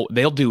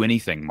they'll do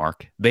anything,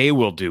 Mark. They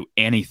will do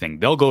anything.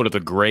 They'll go to the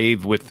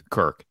grave with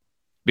Kirk.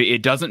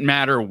 It doesn't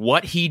matter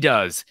what he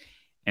does.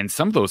 And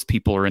some of those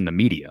people are in the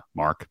media,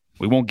 Mark.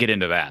 We won't get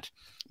into that.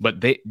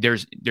 But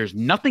there's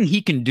nothing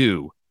he can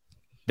do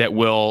that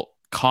will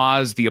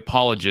cause the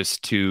apologists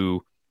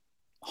to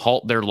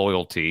halt their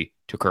loyalty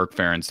to Kirk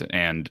Ferentz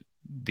and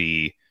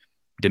the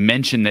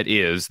dimension that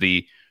is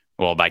the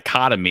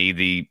dichotomy,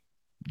 the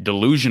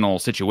delusional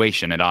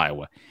situation at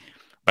Iowa.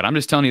 But I'm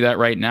just telling you that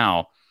right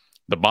now,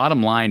 the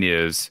bottom line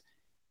is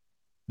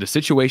the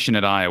situation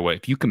at Iowa,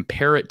 if you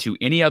compare it to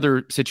any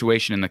other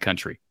situation in the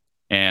country,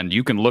 and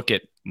you can look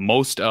at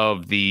most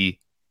of the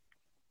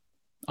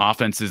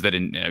offenses that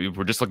if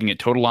we're just looking at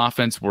total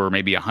offense, were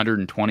maybe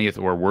 120th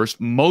or worse.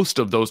 Most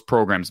of those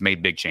programs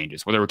made big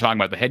changes, whether we're talking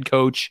about the head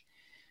coach,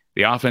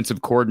 the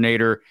offensive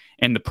coordinator,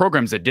 and the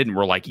programs that didn't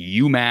were like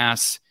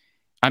UMass.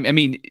 I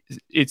mean,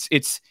 it's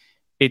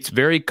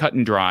very cut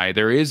and dry.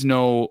 There is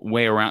no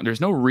way around.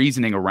 There's no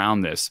reasoning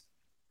around this.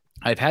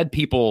 I've had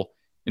people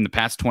in the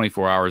past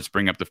 24 hours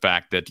bring up the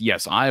fact that,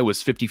 yes,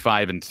 Iowa's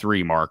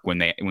 55-3, Mark, when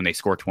they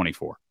score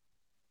 24.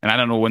 And I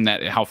don't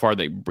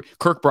know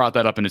Kirk brought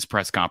that up in his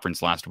press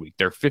conference last week.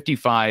 They're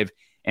 55-3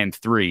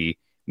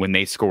 when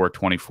they score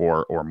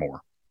 24 or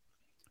more.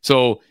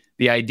 So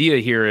the idea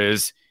here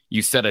is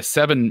you set a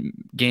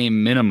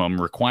 7-game minimum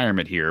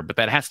requirement here, but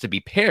that has to be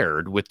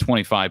paired with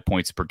 25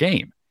 points per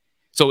game.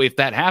 So if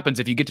that happens,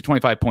 if you get to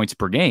 25 points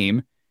per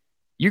game,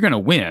 you're going to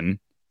win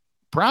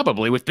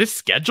probably with this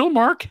schedule,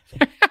 Mark.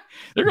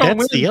 They're going to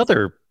win. The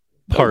other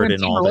part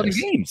in all this.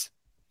 Games.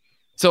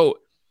 So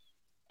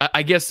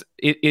I guess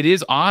it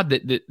is odd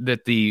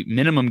that the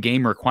minimum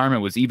game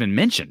requirement was even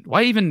mentioned.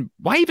 Why even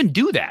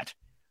do that?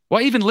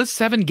 Why even list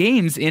 7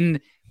 games in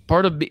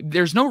part of?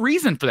 There's no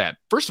reason for that.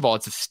 First of all,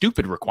 it's a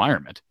stupid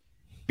requirement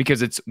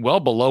because it's well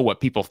below what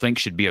people think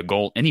should be a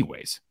goal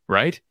anyways,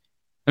 right?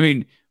 I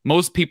mean,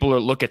 most people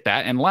look at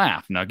that and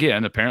laugh. Now,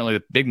 again, apparently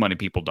the big money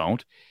people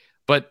don't,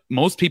 but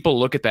most people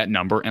look at that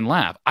number and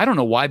laugh. I don't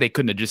know why they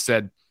couldn't have just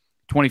said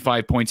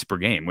 25 points per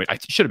game. I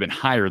should have been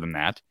higher than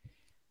that.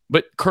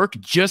 But Kirk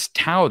just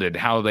touted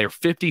how they're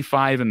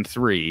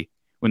 55-3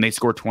 when they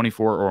score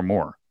 24 or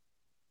more.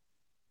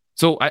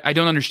 So I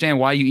don't understand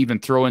why you even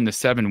throw in the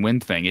 7-win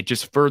thing. It's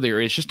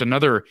just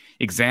another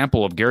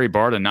example of Gary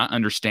Barta not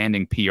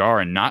understanding PR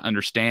and not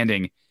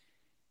understanding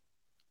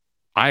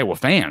Iowa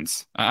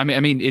fans. I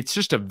mean, it's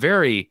just a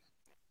very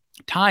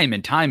time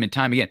and time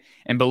again.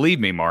 And believe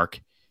me,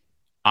 Mark,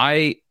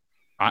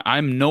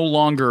 I'm no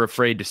longer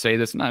afraid to say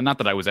this. Not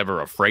that I was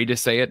ever afraid to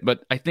say it,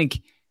 but I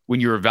think when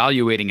you're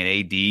evaluating an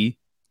AD,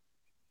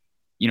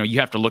 you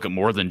have to look at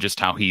more than just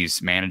how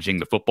he's managing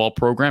the football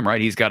program,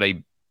 right? He's got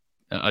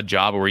a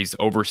job where he's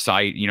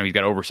oversight, he's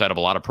got oversight of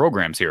a lot of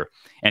programs here.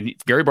 And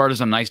Gary Barta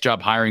does a nice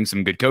job hiring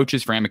some good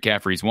coaches. Fran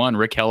McCaffrey's one.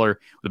 Rick Heller,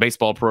 the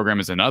baseball program,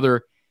 is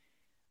another.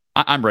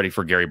 I'm ready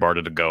for Gary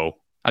Barta to go.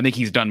 I think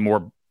he's done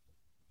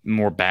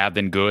more bad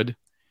than good.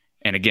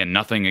 And again,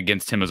 nothing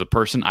against him as a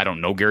person. I don't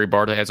know Gary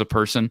Barta as a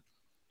person.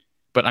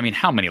 But I mean,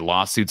 how many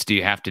lawsuits do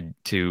you have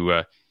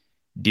to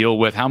deal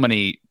with? How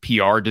many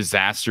PR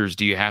disasters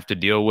do you have to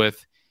deal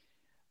with?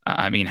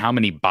 I mean, how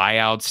many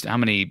buyouts, how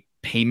many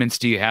payments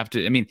do you have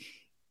to? I mean,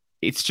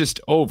 it's just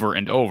over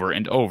and over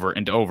and over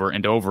and over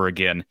and over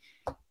again.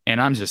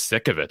 And I'm just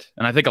sick of it.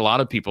 And I think a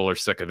lot of people are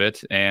sick of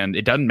it. And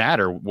it doesn't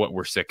matter what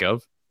we're sick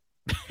of.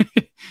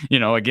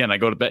 Again, I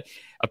go to bed.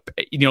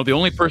 The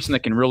only person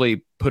that can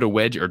really put a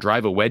wedge or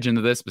drive a wedge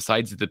into this,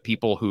 besides the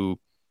people who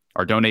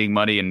are donating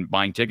money and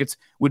buying tickets,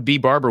 would be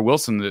Barbara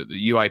Wilson,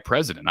 the UI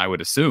president, I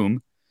would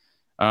assume.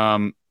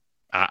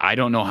 I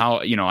don't know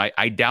how,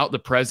 I doubt the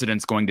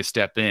president's going to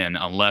step in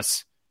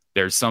unless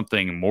there's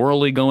something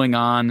morally going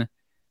on,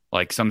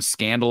 like some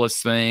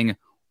scandalous thing,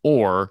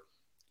 or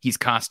he's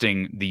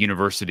costing the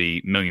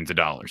university millions of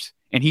dollars.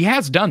 And he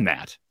has done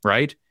that,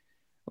 right?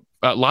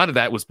 A lot of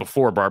that was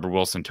before Barbara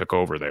Wilson took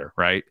over there,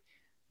 right?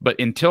 But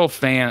until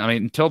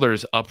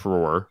there's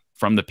uproar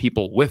from the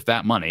people with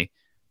that money,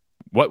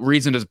 what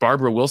reason does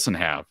Barbara Wilson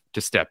have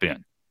to step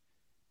in?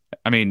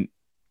 I mean,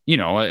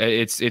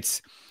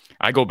 it's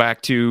I go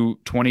back to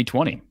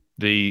 2020,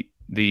 the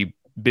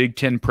Big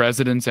Ten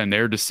presidents and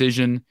their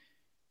decision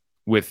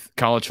with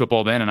college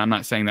football then. And I'm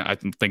not saying that I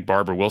think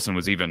Barbara Wilson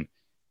was even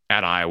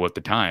at Iowa at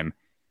the time,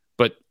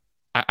 but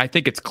I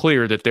think it's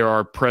clear that there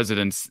are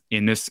presidents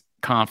in this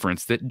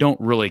conference that don't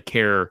really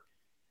care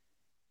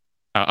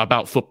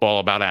about football,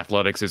 about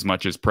athletics as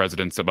much as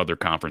presidents of other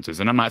conferences.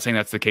 And I'm not saying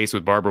that's the case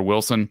with Barbara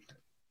Wilson,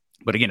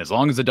 but again, as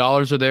long as the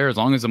dollars are there, as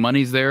long as the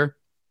money's there,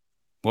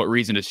 what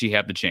reason does she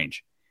have to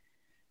change?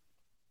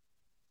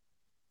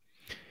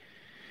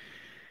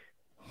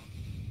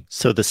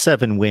 So the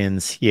 7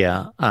 wins,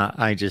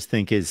 I just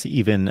think is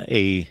even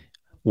a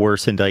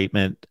worse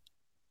indictment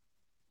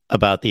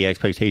about the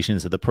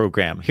expectations of the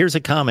program. Here's a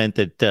comment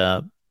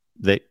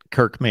that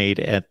Kirk made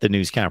at the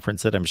news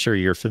conference that I'm sure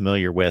you're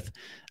familiar with.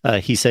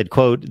 He said,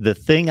 quote, "The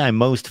thing I'm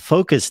most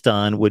focused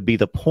on would be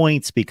the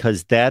points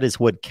because that is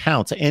what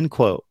counts," end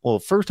quote. Well,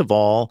 first of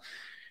all,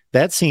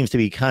 that seems to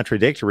be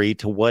contradictory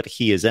to what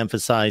he has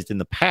emphasized in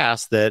the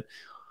past, that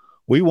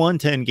we won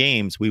 10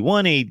 games, we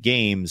won 8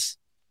 games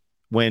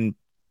when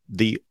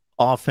the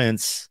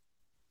offense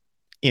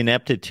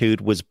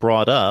ineptitude was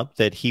brought up,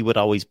 that he would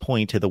always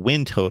point to the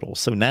win total.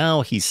 So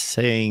now he's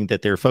saying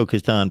that they're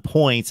focused on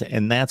points,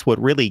 and that's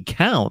what really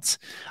counts.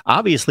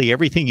 Obviously,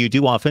 everything you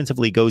do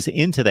offensively goes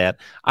into that.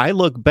 I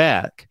look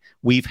back,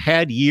 we've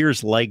had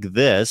years like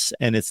this,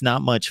 and it's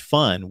not much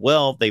fun.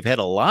 Well, they've had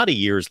a lot of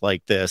years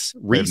like this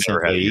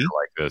recently.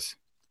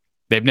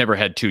 They've never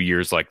had 2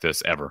 years like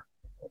this ever.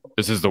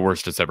 This is the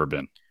worst it's ever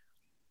been.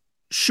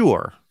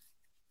 Sure.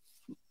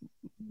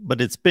 But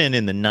it's been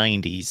in the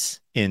 90s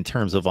in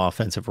terms of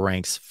offensive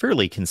ranks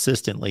fairly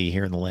consistently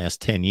here in the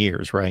last 10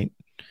 years, right?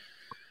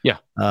 Yeah.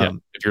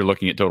 If you're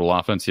looking at total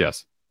offense,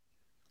 yes.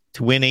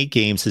 To win 8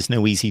 games is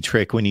no easy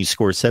trick when you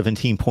score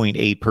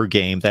 17.8 per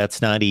game.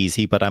 That's not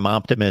easy, but I'm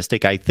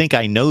optimistic. I think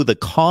I know the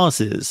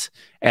causes,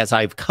 as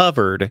I've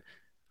covered,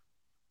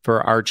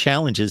 for our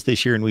challenges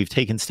this year, and we've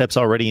taken steps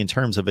already in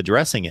terms of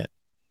addressing it.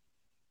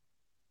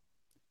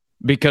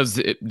 Because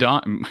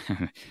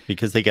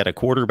because they got a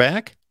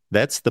quarterback?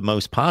 That's the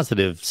most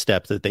positive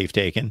step that they've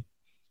taken.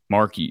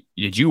 Mark,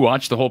 did you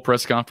watch the whole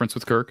press conference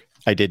with Kirk?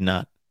 I did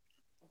not.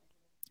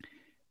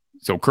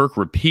 So Kirk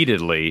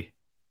repeatedly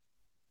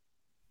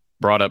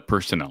brought up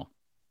personnel.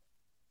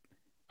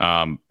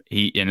 And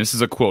this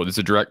is a quote. This is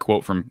a direct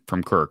quote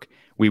from Kirk.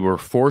 We were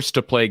forced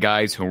to play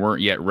guys who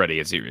weren't yet ready,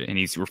 and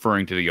he's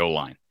referring to the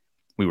O-line.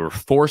 We were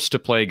forced to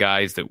play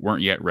guys that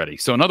weren't yet ready.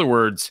 So in other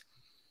words,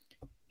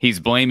 he's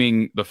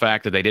blaming the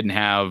fact that they didn't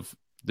have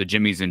the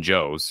Jimmies and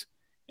Joes.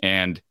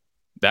 And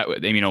that,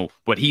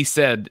 what he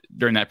said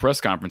during that press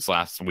conference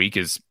last week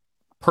is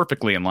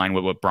perfectly in line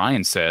with what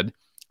Brian said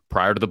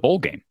prior to the bowl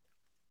game.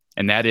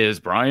 And that is,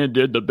 Brian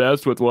did the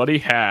best with what he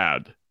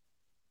had.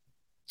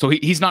 So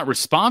he's not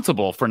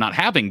responsible for not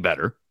having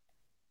better.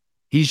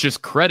 He's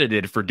just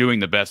credited for doing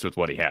the best with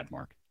what he had,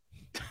 Mark.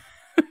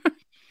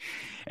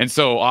 And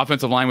so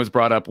offensive line was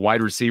brought up,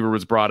 wide receiver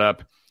was brought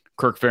up.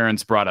 Kirk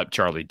Ferentz brought up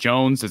Charlie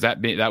Jones.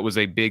 That was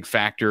a big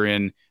factor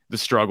in the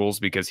struggles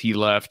because he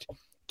left.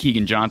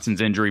 Keegan Johnson's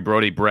injury,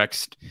 Brody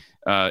Brecht's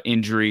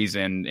injuries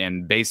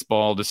and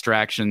baseball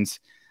distractions.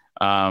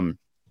 That's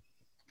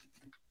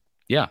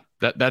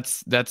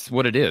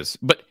what it is.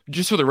 But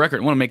just for the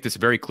record, I want to make this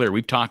very clear.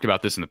 We've talked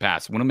about this in the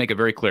past. I want to make it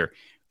very clear.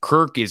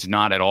 Kirk is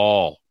not at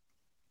all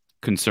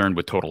concerned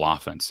with total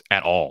offense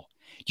at all.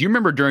 Do you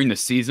remember during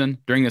this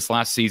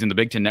last season, the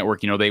Big Ten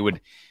Network,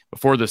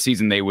 before the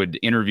season, they would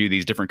interview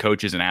these different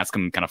coaches and ask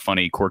them kind of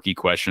funny, quirky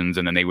questions,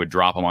 and then they would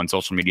drop them on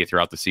social media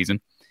throughout the season.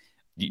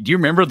 Do you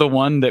remember the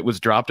one that was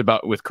dropped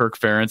with Kirk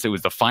Ferentz? It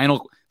was the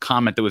final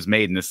comment that was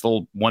made in this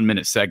little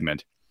 1-minute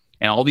segment.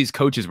 And all these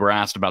coaches were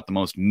asked about the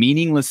most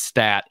meaningless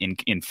stat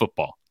in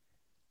football.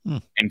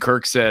 And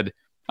Kirk said,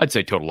 I'd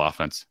say total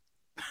offense.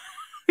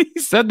 He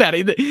said that.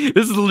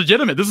 This is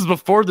legitimate. This is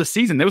before the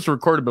season. This was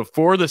recorded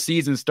before the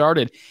season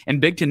started,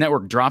 and Big Ten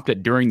Network dropped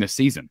it during the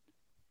season.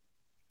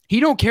 He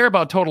don't care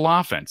about total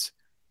offense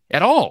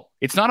at all.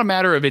 It's not a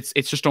matter of it's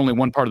just only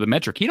one part of the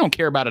metric. He don't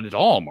care about it at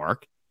all,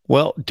 Mark.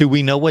 Well, do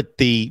we know what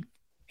the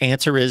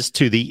answer is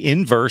to the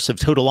inverse of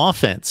total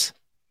offense?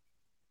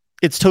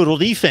 It's total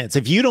defense.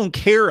 If you don't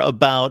care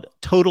about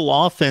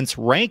total offense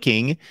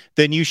ranking,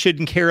 then you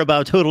shouldn't care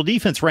about total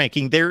defense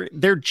ranking.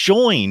 They're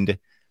joined.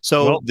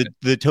 So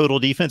the total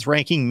defense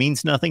ranking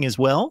means nothing as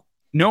well?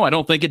 No, I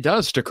don't think it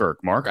does to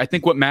Kirk, Mark. I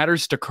think what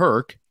matters to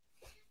Kirk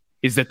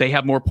is that they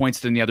have more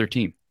points than the other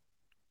team.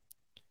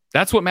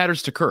 That's what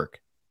matters to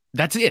Kirk.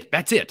 That's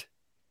it.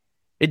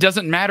 It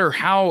doesn't matter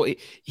how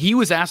he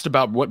was asked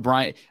about what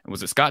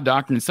was it Scott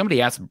Doctrin?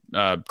 Somebody asked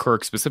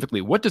Kirk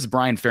specifically, what does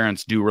Brian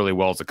Ferentz do really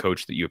well as a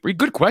coach that you agree?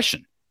 Good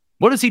question.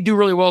 What does he do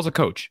really well as a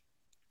coach?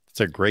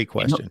 It's a great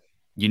question.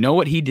 You know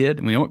what he did?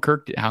 You know what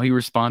Kirk did, how he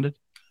responded?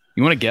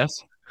 You want to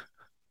guess?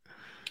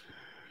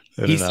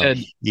 He said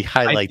he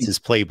highlights his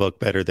playbook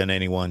better than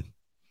anyone.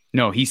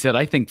 No, he said,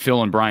 I think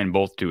Phil and Brian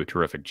both do a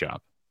terrific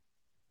job.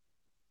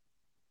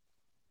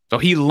 So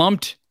he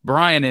lumped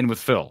Brian in with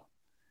Phil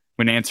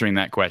when answering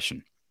that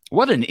question.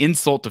 What an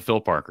insult to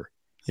Phil Parker.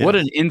 Yeah. What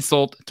an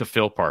insult to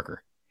Phil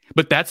Parker.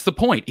 But that's the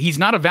point. He's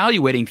not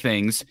evaluating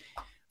things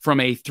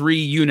from a 3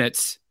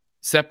 units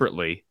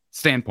separately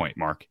standpoint,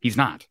 Mark. He's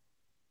not.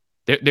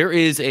 There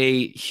is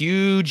a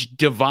huge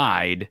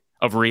divide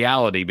of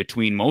reality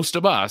between most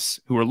of us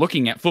who are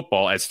looking at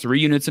football as 3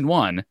 units in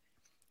one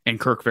and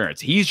Kirk Ferentz.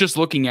 He's just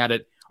looking at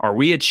it. Are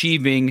we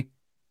achieving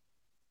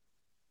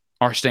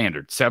our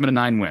standard? 7 to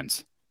 9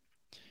 wins.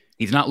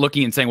 He's not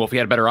looking and saying, well, if we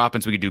had a better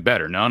offense, we could do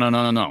better.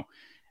 No.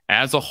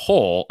 As a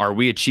whole, are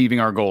we achieving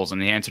our goals?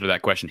 And the answer to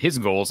that question, his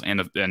goals, and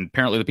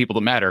apparently the people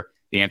that matter,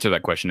 the answer to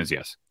that question is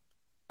yes.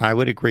 I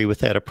would agree with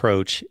that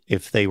approach.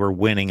 If they were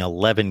winning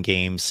 11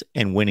 games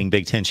and winning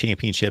Big Ten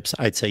championships,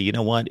 I'd say, you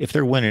know what? If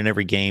they're winning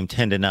every game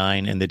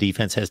 10-9 and the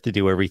defense has to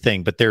do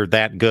everything, but they're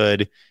that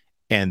good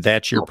and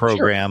that's your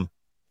program.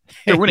 Sure.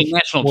 They're winning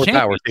national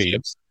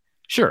championships.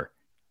 Sure.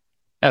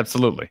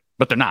 Absolutely.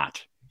 But they're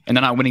not. And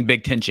they're not winning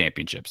Big Ten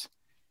championships.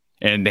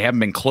 And they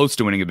haven't been close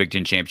to winning a Big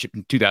Ten championship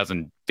in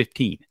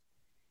 2015.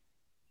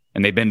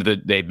 And they've been to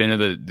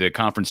the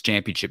conference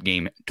championship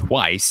game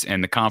twice,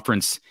 and the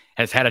conference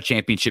has had a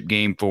championship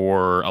game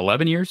for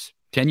 11 years,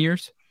 10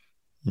 years?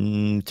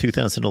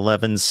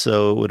 2011,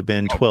 so it would have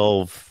been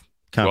 12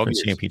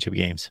 conference championship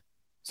games.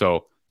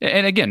 So,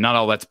 and again, not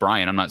all that's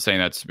Brian. I'm not saying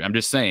that's, I'm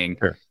just saying,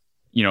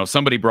 sure.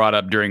 Somebody brought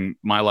up during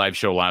my live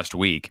show last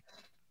week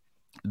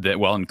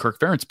that, and Kirk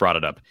Ferentz brought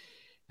it up.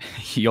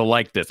 You'll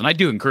like this. And I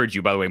do encourage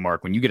you, by the way,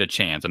 Mark, when you get a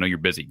chance, I know you're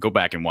busy, go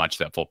back and watch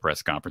that full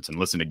press conference and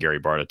listen to Gary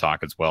Barta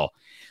talk as well.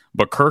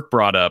 But Kirk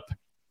brought up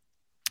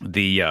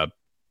the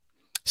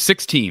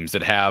 6 teams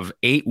that have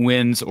 8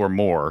 wins or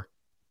more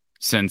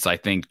since, I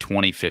think,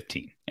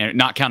 2015. And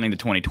not counting the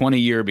 2020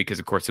 year because,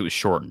 of course, it was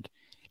shortened.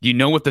 Do you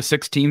know what the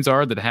 6 teams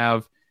are that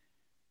have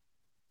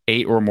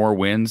 8 or more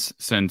wins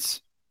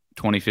since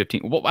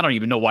 2015? Well, I don't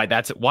even know why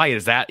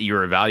is that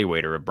your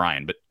evaluator of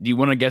Brian? But do you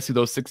want to guess who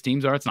those 6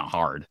 teams are? It's not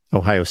hard.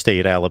 Ohio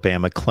State,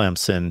 Alabama,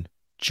 Clemson,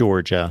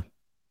 Georgia.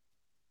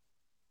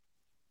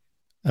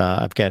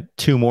 I've got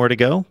 2 more to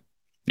go.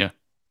 Yeah.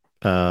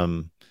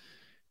 Well,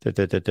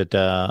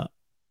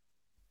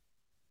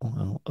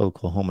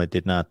 Oklahoma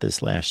did not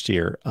this last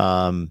year.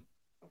 How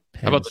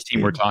about the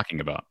team we're talking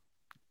about?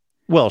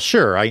 Well,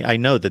 sure. I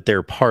know that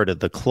they're part of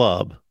the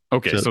club.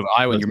 Okay, so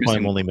Iowa, you're missing.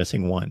 I'm only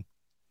missing one.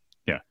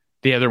 Yeah,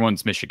 the other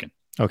one's Michigan.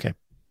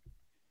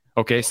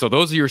 Okay, so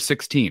those are your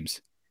 6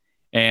 teams.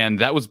 And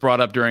that was brought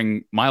up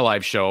during my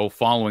live show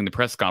following the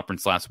press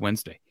conference last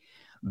Wednesday.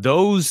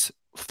 Those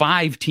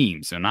 5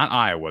 teams, and not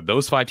Iowa,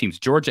 those 5 teams,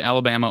 Georgia,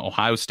 Alabama,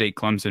 Ohio State,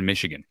 Clemson,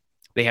 Michigan,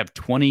 they have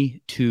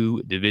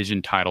 22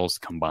 division titles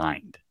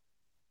combined.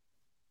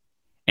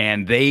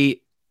 And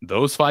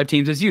those 5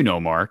 teams, as you know,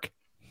 Mark,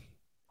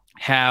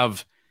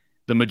 have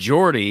the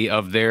majority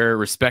of their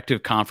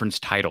respective conference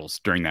titles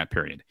during that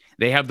period.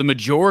 They have the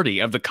majority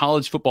of the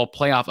college football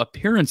playoff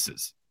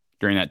appearances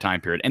during that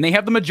time period. And they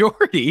have the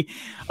majority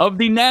of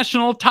the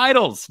national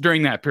titles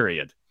during that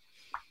period.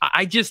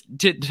 I just,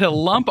 to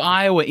lump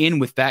Iowa in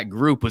with that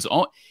group was,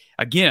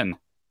 again,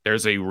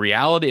 there's a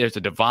reality, there's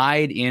a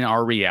divide in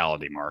our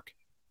reality, Mark.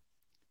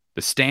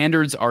 The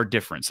standards are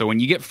different. So when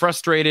you get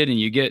frustrated and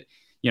you get,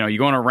 you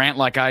go on a rant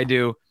like I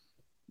do,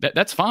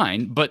 that's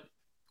fine. But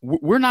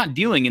we're not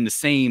dealing in the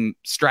same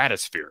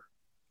stratosphere.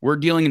 We're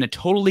dealing in a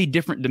totally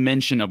different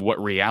dimension of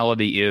what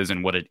reality is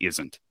and what it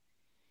isn't.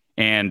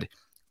 And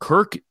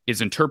Kirk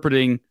is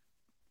interpreting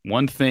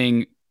one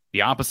thing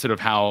the opposite of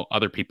how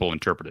other people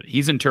interpret it.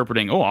 He's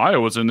interpreting,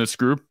 Iowa's in this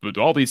group with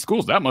all these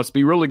schools. That must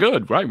be really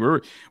good, right?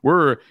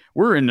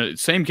 We're in the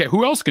same.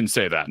 Who else can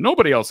say that?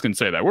 Nobody else can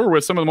say that. We're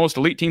with some of the most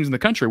elite teams in the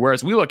country.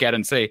 Whereas we look at it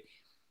and say,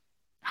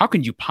 how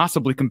can you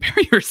possibly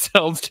compare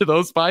yourselves to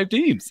those 5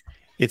 teams?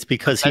 It's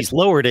because he's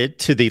lowered it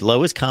to the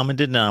lowest common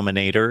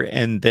denominator,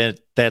 and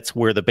that's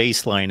where the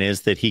baseline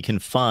is that he can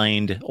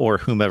find, or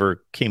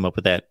whomever came up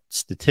with that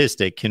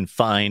statistic can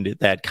find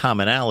that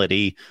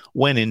commonality,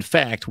 when in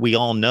fact we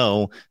all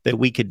know that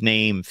we could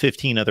name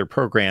 15 other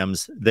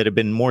programs that have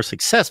been more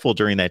successful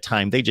during that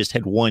time. They just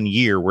had 1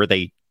 year where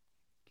they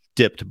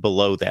dipped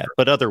below that,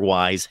 but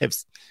otherwise have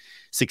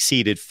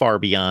succeeded far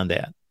beyond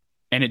that.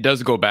 And it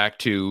does go back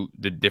to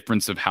the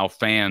difference of how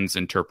fans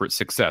interpret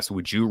success.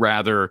 Would you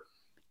rather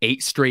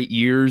 8 straight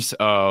years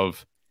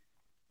of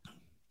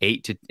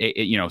 7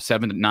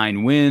 to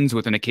 9 wins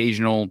with an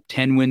occasional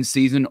 10-win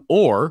season,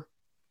 or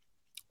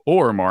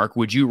Mark,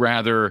 would you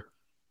rather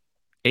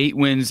 8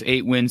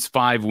 wins,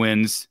 5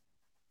 wins,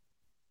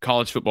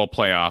 college football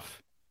playoff,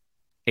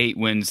 8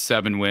 wins,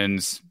 7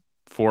 wins,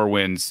 4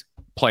 wins,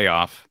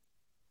 playoff,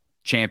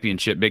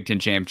 championship, Big Ten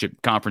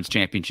championship, conference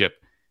championship?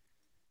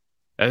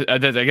 I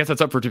guess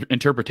that's up for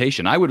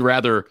interpretation. I would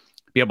rather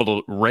be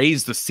able to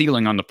raise the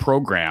ceiling on the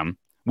program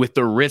with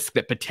the risk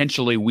that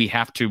potentially we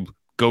have to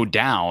go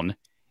down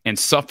and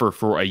suffer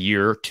for a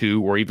year,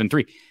 2, or even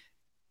 3.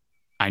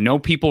 I know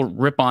people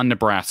rip on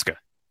Nebraska,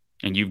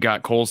 and you've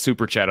got Cole's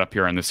super chat up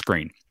here on the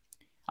screen.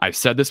 I've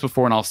said this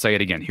before, and I'll say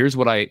it again. Here's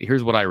what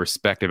I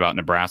respect about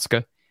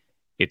Nebraska: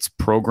 its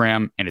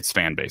program and its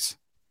fan base.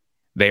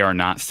 They are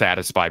not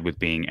satisfied with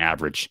being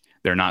average.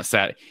 They're not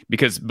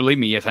because, believe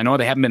me, yes, I know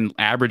they haven't been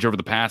average over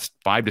the past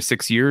 5 to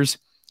 6 years.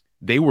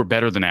 They were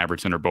better than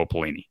average under Bo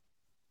Pelini,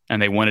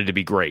 and they wanted to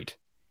be great.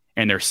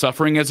 And they're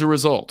suffering as a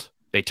result.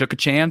 They took a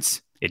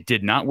chance. It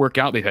did not work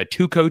out. They've had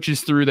 2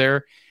 coaches through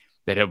there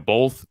that have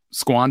both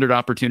squandered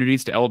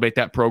opportunities to elevate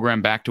that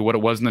program back to what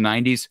it was in the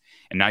 90s.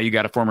 And now you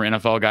got a former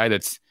NFL guy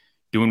that's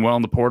doing well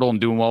in the portal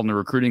and doing well in the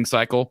recruiting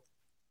cycle.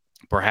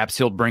 Perhaps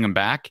he'll bring them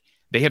back.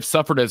 They have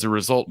suffered as a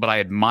result, but I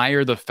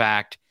admire the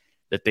fact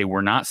that they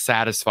were not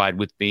satisfied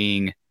with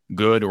being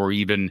good or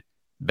even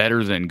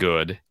better than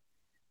good.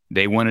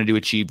 They wanted to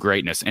achieve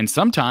greatness. And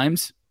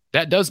sometimes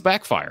that does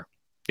backfire.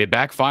 It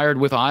backfired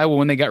with Iowa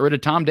when they got rid of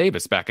Tom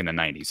Davis back in the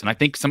 90s. And I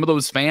think some of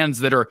those fans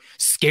that are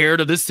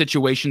scared of this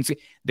situation,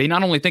 they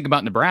not only think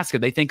about Nebraska,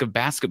 they think of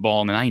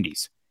basketball in the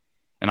 90s.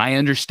 And I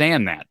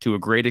understand that to a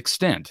great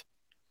extent.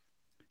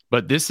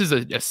 But this is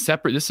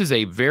this is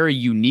a very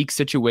unique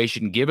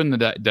situation given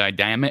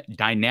the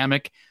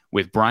dynamic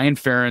with Brian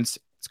Ferentz.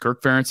 It's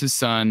Kirk Ferentz's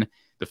son.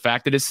 The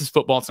fact that this is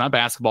football, it's not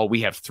basketball.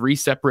 We have 3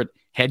 separate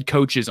head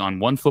coaches on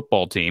one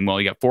football team.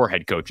 Well, you got 4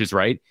 head coaches,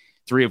 right?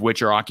 3 of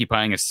which are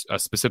occupying a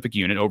specific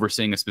unit,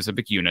 overseeing a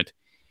specific unit.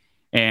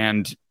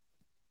 And,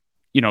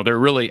 they're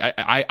really,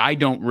 I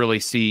don't really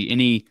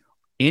see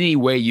any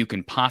way you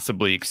can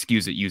possibly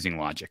excuse it using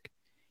logic.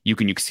 You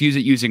can excuse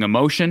it using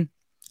emotion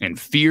and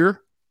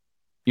fear,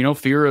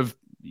 fear of,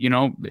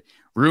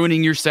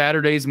 ruining your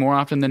Saturdays more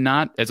often than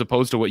not, as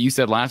opposed to what you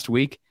said last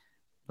week.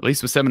 At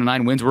least with 7 to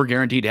 9 wins, we're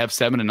guaranteed to have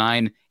 7 to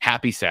 9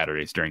 happy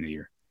Saturdays during the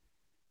year.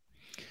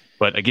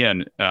 But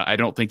again, I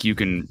don't think you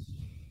can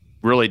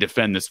really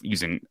defend this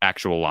using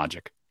actual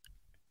logic.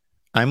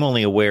 I'm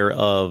only aware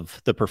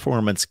of the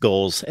performance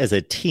goals as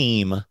a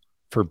team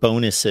for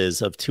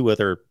bonuses of 2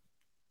 other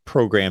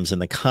programs in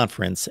the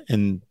conference,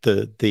 and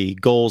the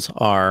goals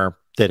are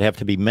that have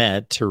to be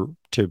met to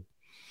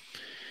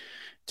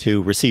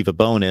receive a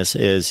bonus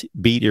is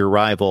beat your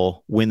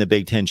rival, win the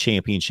Big Ten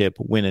championship,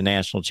 win a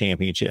national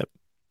championship.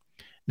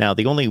 Now,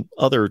 the only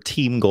other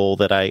team goal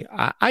that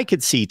I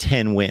could see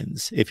 10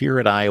 wins. If you're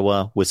at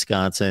Iowa,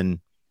 Wisconsin,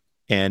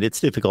 and it's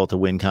difficult to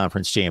win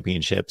conference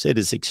championships. It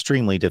is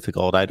extremely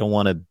difficult. I don't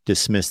want to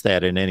dismiss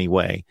that in any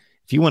way.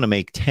 If you want to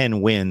make 10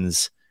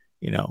 wins,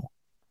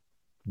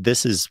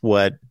 this is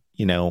what,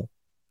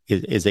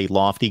 is a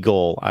lofty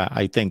goal.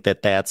 I think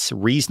that that's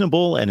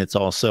reasonable, and it's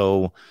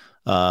also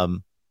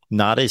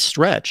not a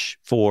stretch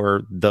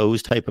for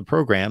those type of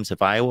programs.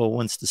 If Iowa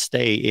wants to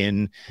stay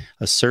in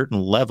a certain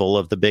level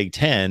of the Big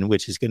Ten,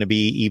 which is going to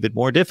be even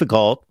more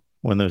difficult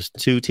when those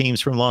two teams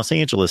from Los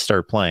Angeles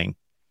start playing.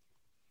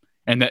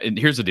 And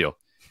here's the deal.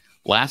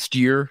 Last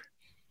year,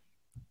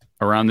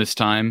 around this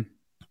time,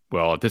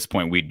 well, at this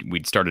point,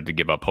 we'd started to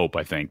give up hope,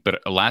 I think.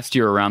 But last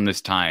year, around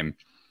this time,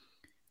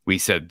 we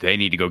said they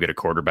need to go get a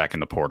quarterback in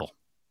the portal.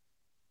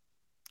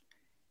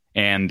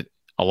 And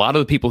a lot of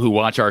the people who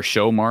watch our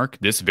show, Mark,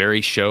 this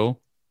very show,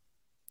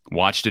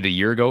 watched it a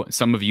year ago.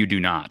 Some of you do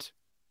not.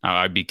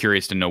 I'd be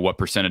curious to know what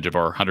percentage of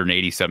our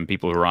 187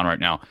 people who are on right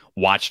now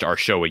watched our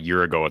show a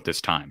year ago at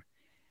this time.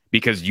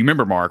 Because you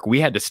remember, Mark,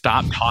 we had to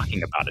stop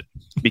talking about it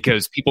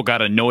because people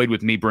got annoyed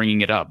with me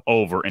bringing it up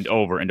over and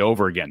over and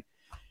over again.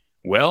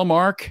 Well,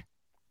 Mark,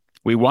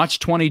 we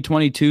watched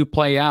 2022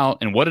 play out,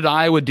 and what did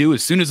Iowa do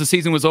as soon as the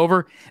season was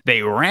over?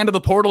 They ran to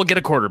the portal to get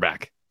a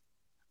quarterback.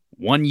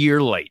 1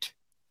 year late.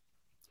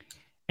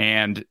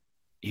 And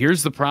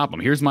here's the problem.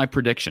 Here's my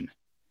prediction.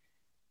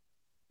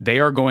 They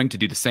are going to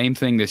do the same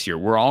thing this year.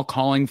 We're all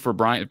calling for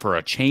Brian for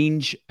a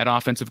change at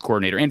offensive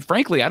coordinator. And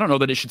frankly, I don't know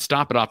that it should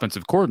stop at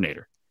offensive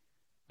coordinator.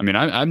 I mean,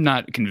 I'm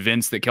not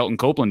convinced that Kelton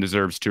Copeland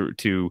deserves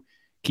to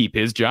keep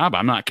his job.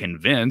 I'm not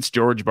convinced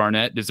George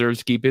Barnett deserves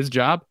to keep his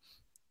job.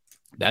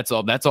 That's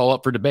all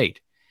up for debate.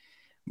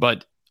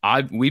 But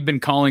we've been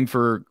calling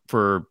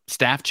for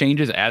staff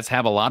changes, as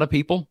have a lot of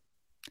people.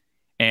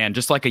 And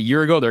just like a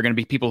year ago, there are going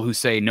to be people who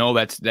say, no,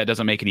 that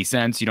doesn't make any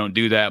sense. You don't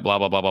do that, blah,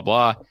 blah, blah, blah,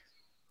 blah.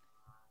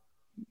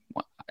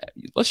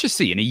 Let's just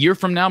see. In a year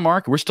from now,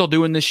 Mark, we're still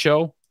doing this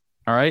show.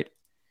 All right.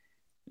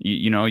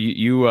 You're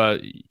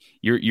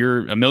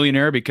a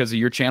millionaire because of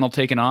your channel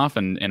taking off,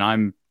 and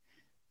I'm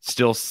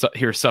still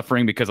here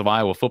suffering because of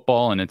Iowa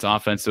football and its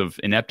offensive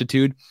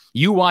ineptitude.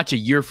 You watch a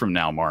year from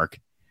now, Mark.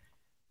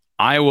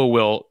 Iowa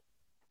will,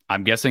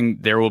 I'm guessing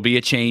there will be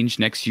a change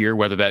next year,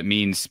 whether that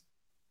means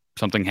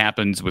something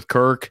happens with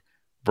Kirk,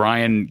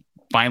 Brian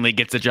finally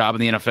gets a job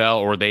in the NFL,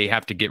 or they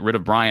have to get rid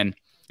of Brian.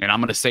 And I'm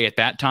going to say at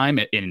that time,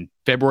 in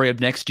February of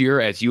next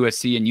year, as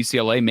USC and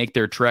UCLA make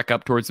their trek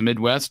up towards the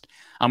Midwest,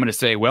 I'm going to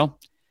say, well,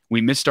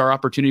 we missed our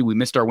opportunity. We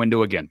missed our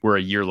window again. We're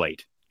a year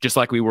late, just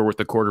like we were with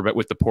the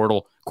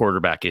portal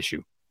quarterback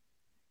issue.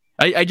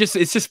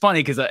 It's just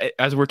funny because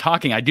as we're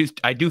talking, I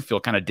do feel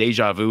kind of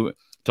deja vu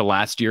to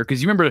last year.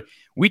 Because you remember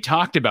we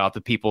talked about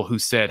the people who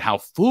said how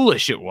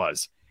foolish it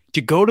was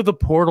to go to the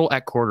portal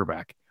at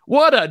quarterback.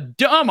 What a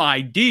dumb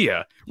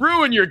idea.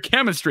 Ruin your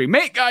chemistry.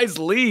 Make guys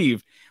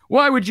leave.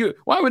 Why would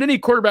any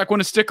quarterback want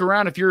to stick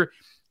around if you're,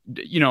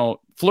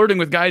 flirting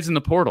with guys in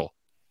the portal?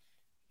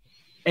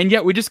 And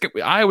yet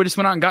Iowa just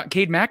went out and got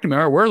Cade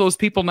McNamara. Where are those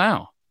people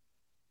now?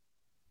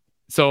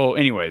 So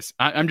anyways,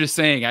 I'm just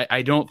saying,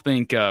 I don't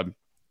think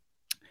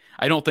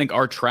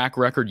our track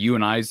record, you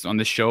and I's on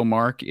this show,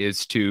 Mark,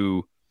 is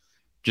to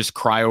just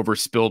cry over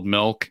spilled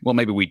milk. Well,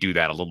 maybe we do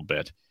that a little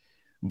bit,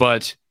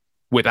 but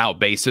without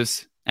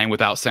basis and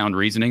without sound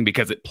reasoning,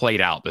 because it played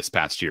out this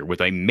past year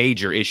with a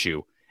major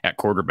issue at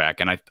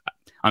quarterback. And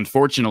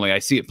unfortunately, I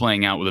see it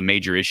playing out with a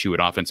major issue at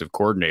offensive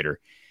coordinator.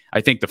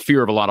 I think the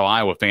fear of a lot of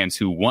Iowa fans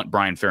who want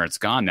Brian Ferentz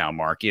gone now,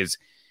 Mark, is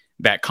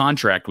that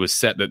contract was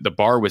set, that the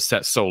bar was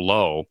set so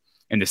low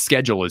and the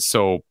schedule is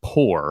so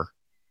poor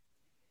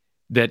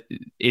that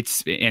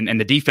and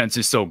the defense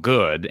is so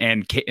good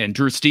and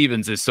Drew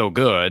Stevens is so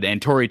good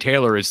and Torrey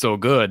Taylor is so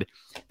good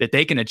that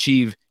they can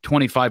achieve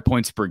 25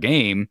 points per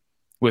game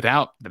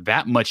without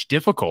that much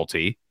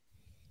difficulty.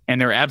 And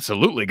they're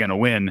absolutely going to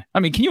win. I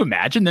mean, can you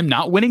imagine them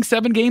not winning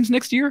 7 games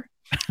next year?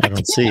 I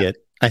don't see it.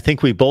 I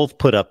think we both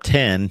put up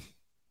 10.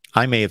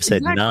 I may have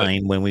said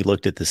 9 when we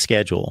looked at the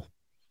schedule.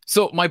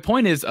 So my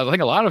point is, I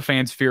think a lot of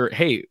fans fear,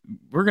 hey,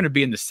 we're going to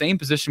be in the same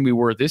position we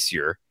were this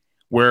year,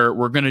 where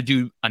we're going to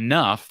do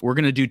enough. We're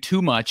going to do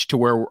too much to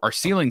where our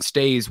ceiling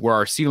stays where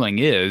our ceiling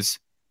is.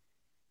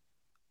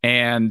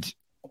 And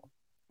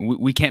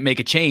we can't make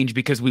a change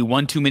because we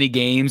won too many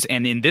games.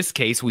 And in this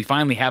case, we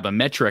finally have a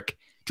metric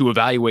to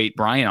evaluate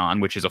Brian on,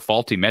 which is a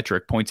faulty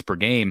metric, points per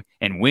game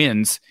and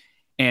wins.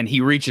 And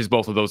he reaches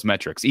both of those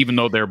metrics, even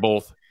though they're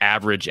both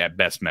average at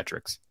best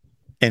metrics.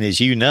 And as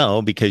you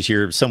know, because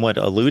you're somewhat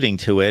alluding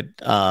to it,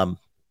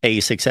 a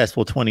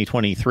successful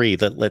 2023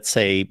 that, let's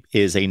say,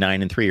 is a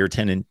 9-3 or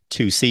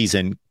 10-2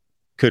 season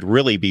could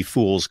really be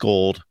fool's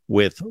gold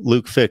with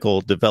Luke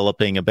Fickell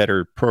developing a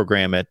better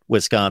program at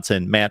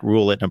Wisconsin, Matt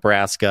Rule at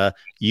Nebraska,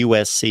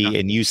 USC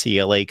and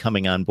UCLA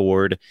coming on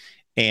board.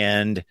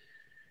 And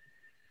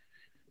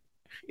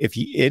if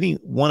any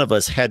one of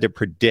us had to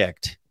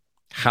predict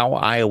how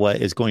Iowa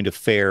is going to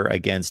fare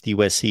against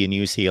USC and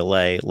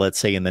UCLA, let's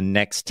say in the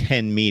next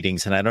 10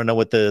 meetings, and I don't know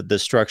what the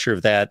structure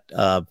of that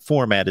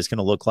format is going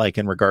to look like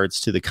in regards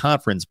to the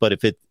conference, but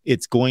if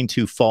it's going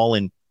to fall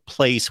in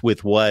place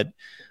with what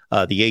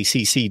the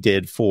ACC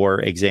did, for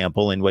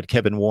example, and what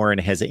Kevin Warren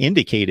has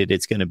indicated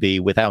it's going to be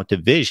without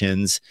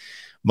divisions,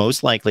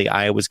 most likely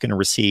Iowa's going to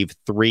receive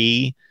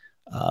 3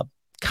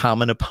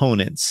 common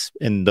opponents,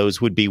 and those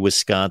would be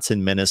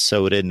Wisconsin,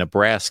 Minnesota,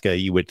 Nebraska,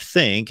 you would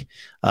think.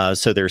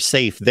 So they're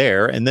safe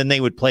there. And then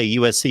they would play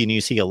USC and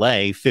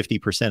UCLA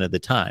 50% of the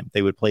time.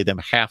 They would play them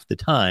half the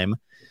time.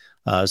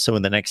 So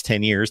in the next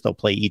 10 years, they'll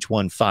play each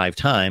one 5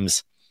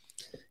 times.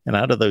 And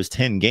out of those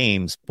 10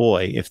 games,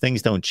 boy, if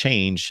things don't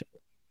change,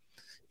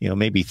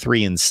 maybe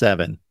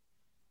 3-7.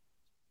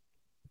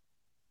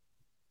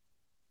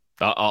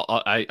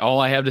 All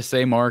I have to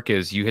say, Mark,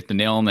 is you hit the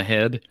nail on the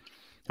head.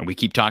 And we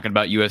keep talking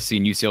about USC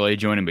and UCLA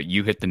joining, but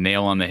you hit the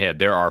nail on the head.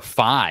 There are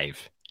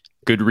 5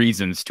 good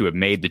reasons to have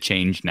made the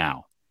change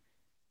now.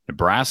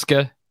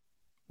 Nebraska,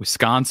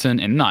 Wisconsin,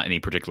 and not any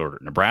particular order.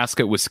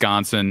 Nebraska,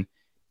 Wisconsin,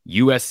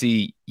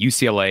 USC,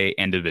 UCLA,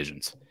 and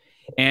divisions.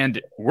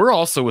 And we're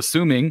also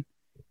assuming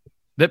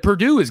that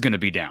Purdue is going to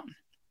be down.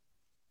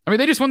 I mean,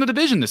 they just won the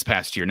division this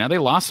past year. Now, they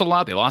lost a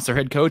lot. They lost their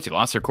head coach. They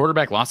lost their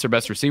quarterback, lost their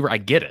best receiver. I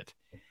get it.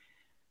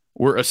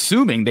 We're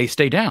assuming they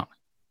stay down.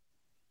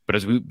 But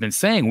as we've been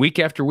saying week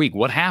after week,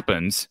 what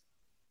happens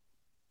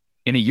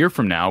in a year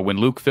from now when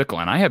Luke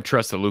Fickell, and I have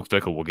trust that Luke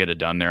Fickell will get it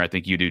done there. I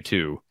think you do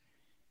too.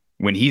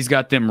 When he's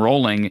got them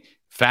rolling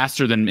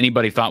faster than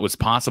anybody thought was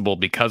possible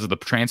because of the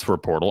transfer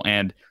portal.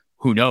 And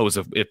who knows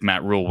if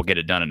Matt Rule will get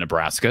it done in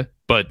Nebraska,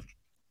 but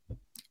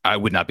I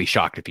would not be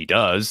shocked if he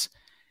does.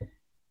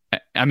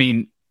 I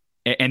mean,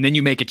 and then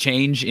you make a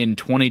change in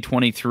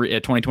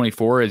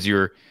 2024 as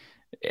you're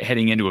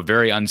heading into a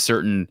very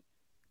uncertain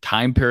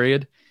time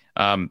period.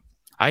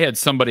 I had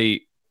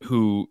somebody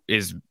who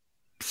is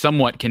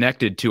somewhat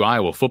connected to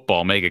Iowa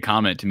football make a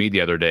comment to me the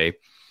other day,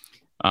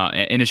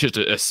 and it's just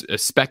a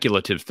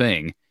speculative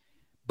thing.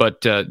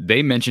 But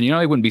they mentioned,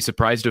 they wouldn't be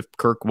surprised if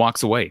Kirk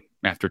walks away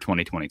after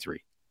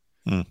 2023.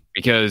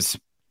 Because,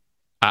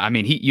 I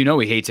mean, he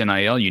hates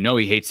NIL.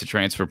 He hates the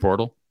transfer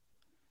portal,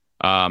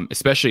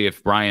 especially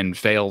if Brian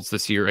fails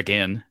this year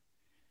again.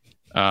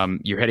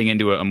 You're heading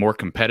into a more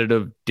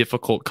competitive,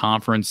 difficult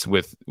conference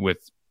with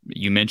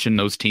you mentioned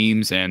those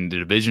teams and the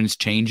divisions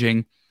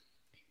changing.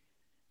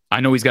 I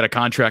know he's got a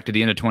contract at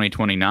the end of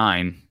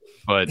 2029,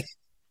 but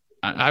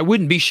I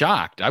wouldn't be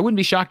shocked. I wouldn't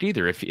be shocked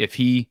either if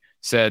he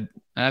said,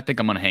 I think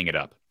I'm going to hang it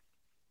up.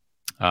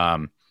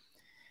 And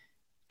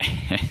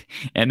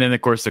then,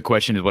 of course, the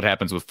question is what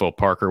happens with Phil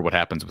Parker? What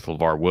happens with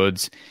LeVar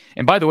Woods?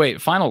 And by the way,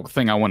 final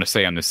thing I want to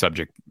say on this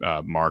subject,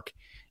 Mark,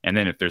 and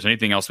then if there's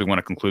anything else we want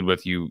to conclude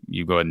with, you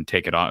go ahead and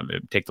take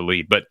the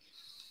lead. But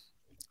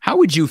how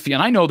would you feel?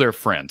 And I know they're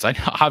friends.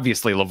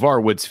 Obviously,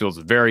 LeVar Woods feels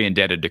very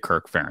indebted to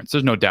Kirk Ferentz.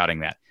 There's no doubting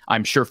that.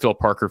 I'm sure Phil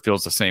Parker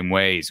feels the same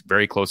way. He's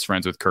very close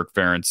friends with Kirk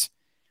Ferentz.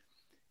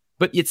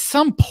 But at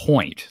some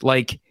point,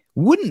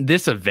 wouldn't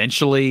this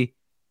eventually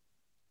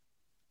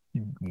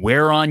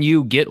wear on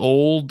you, get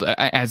old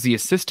as the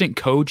assistant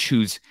coach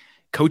who's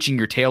coaching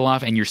your tail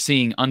off and you're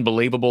seeing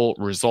unbelievable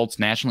results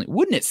nationally?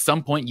 Wouldn't at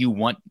some point you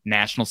want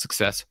national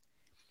success?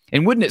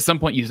 And wouldn't at some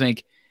point you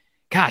think,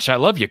 gosh, I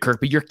love you, Kirk,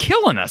 but you're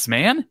killing us,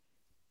 man.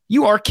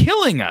 You are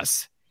killing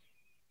us.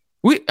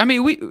 If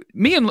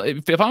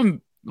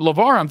I'm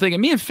LeVar, I'm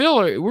thinking me and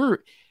Phil we're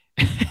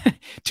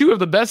 2 of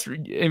the best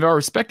of our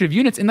respective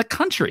units in the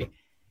country.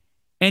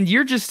 And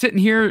you're just sitting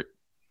here,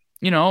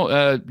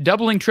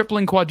 doubling,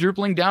 tripling,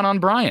 quadrupling down on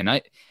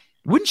Brian.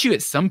 Wouldn't you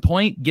at some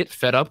point get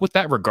fed up with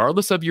that,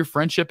 regardless of your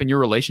friendship and your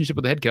relationship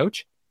with the head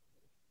coach?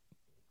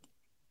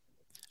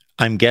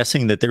 I'm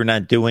guessing that they're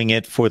not doing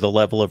it for the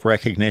level of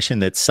recognition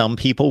that some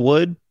people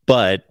would,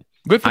 but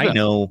I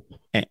know,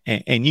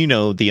 and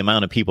the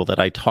amount of people that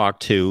I talk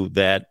to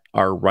that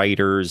are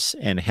writers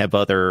and have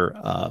other,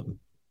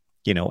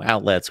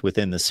 outlets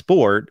within the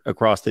sport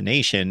across the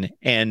nation.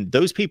 And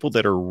those people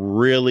that are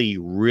really,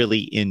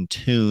 really in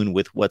tune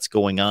with what's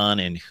going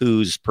on and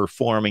who's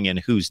performing and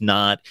who's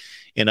not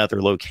in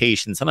other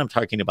locations. And I'm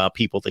talking about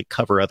people that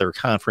cover other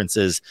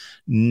conferences,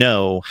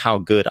 know how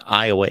good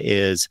Iowa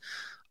is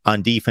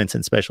on defense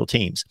and special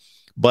teams.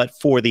 But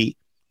for the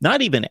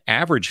not even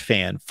average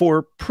fan,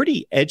 for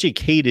pretty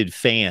educated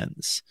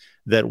fans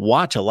that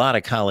watch a lot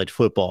of college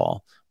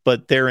football,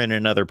 but they're in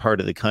another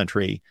part of the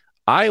country,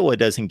 Iowa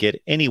doesn't get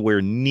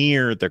anywhere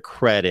near the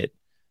credit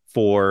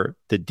for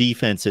the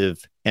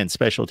defensive and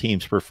special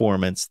teams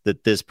performance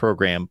that this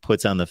program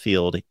puts on the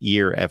field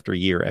year after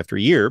year after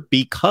year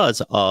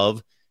because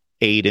of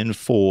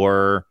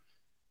 8-4.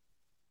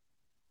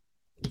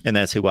 And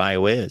that's who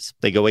Iowa is.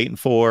 They go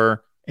 8-4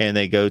 and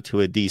they go to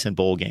a decent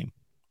bowl game.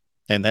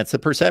 And that's the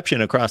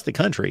perception across the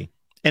country.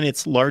 And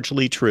it's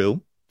largely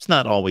true. It's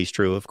not always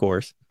true, of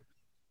course.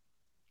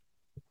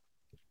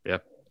 Yeah.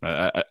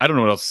 I don't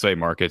know what else to say,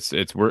 Mark.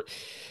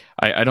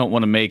 I don't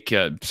want to make,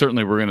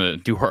 certainly we're going to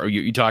do,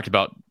 you talked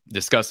about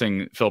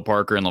discussing Phil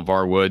Parker and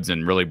LeVar Woods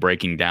and really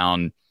breaking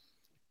down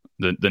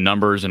the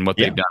numbers and what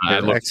they've done. I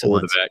look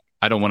forward to that.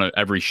 I don't want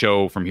every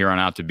show from here on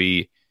out to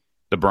be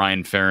the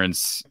Brian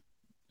Ferentz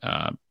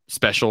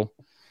special,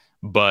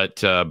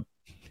 but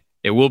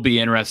it will be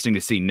interesting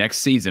to see next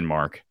season,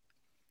 Mark.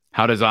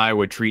 How does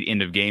Iowa treat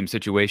end of game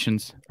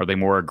situations? Are they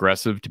more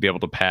aggressive to be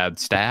able to pad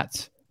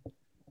stats?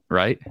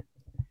 Right?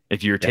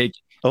 If you're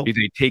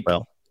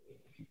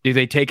Do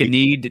they take a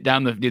knee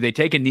down do they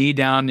take a knee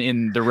down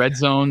in the red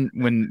zone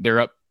when they're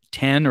up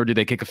 10, or do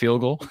they kick a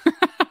field goal?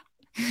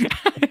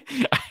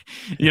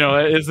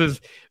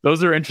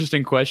 Those are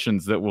interesting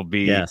questions that will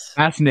be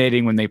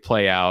fascinating when they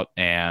play out.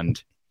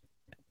 And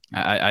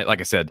I like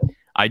I said,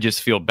 I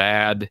just feel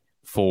bad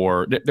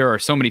for, there are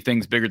so many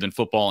things bigger than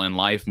football in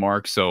life,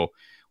 Mark. So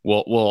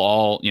we'll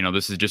all,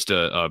 this is just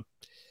a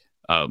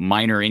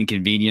minor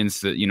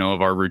inconvenience that,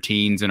 of our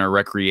routines and our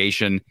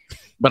recreation.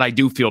 But I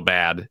do feel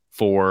bad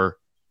for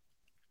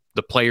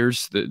the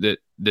players that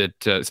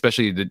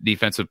especially the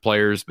defensive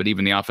players, but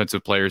even the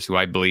offensive players who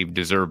I believe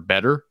deserve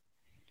better.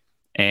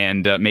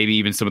 And maybe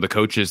even some of the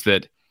coaches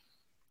that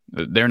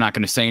they're not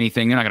going to say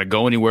anything. They're not going to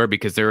go anywhere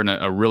because they're in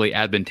a really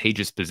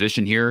advantageous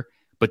position here,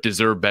 but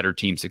deserve better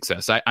team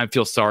success. I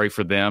feel sorry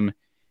for them.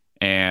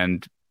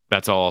 And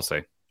that's all I'll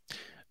say.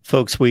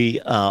 Folks,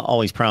 we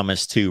always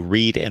promise to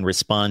read and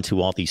respond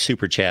to all these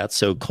super chats.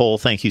 So, Cole,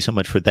 thank you so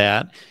much for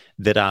that.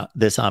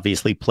 This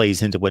obviously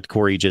plays into what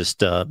Corey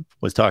just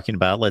was talking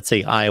about. Let's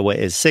say Iowa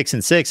is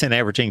 6-6 and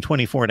averaging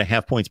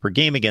 24.5 points per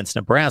game against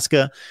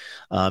Nebraska,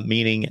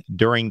 meaning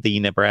during the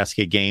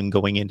Nebraska game,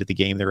 going into the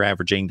game, they're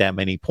averaging that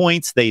many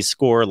points. They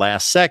score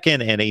last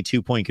second, and a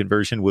 2-point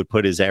conversion would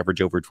put his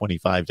average over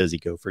 25. Does he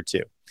go for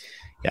 2?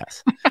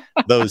 Yes,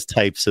 those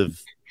types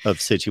of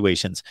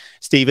situations.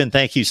 Stephen,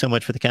 thank you so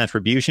much for the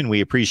contribution.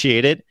 We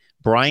appreciate it.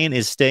 Brian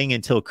is staying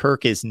until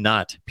Kirk is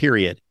not,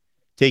 period.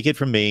 Take it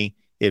from me.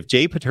 If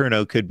Jay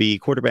Paterno could be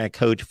quarterback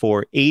coach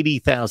for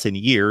 80,000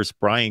 years,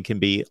 Brian can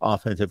be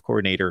offensive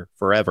coordinator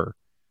forever.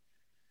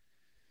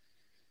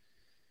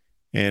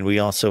 And we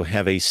also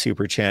have a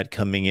super chat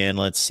coming in.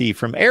 Let's see,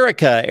 from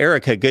Erica.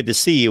 Erica, good to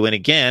see you. And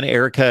again,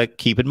 Erica,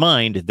 keep in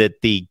mind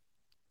that the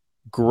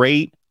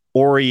Great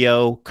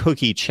Oreo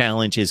Cookie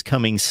Challenge is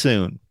coming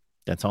soon.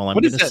 That's all I'm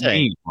going to say. What does that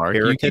mean, Mark?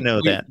 Erica,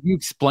 know that. Can you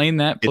explain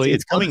that, please?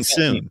 It's coming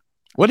soon.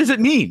 What does it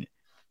mean?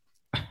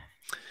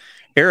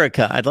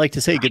 Erica, I'd like to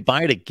say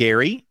goodbye to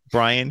Gary,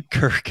 Brian,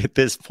 Kirk at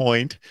this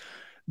point.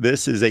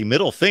 This is a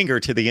middle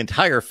finger to the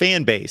entire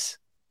fan base.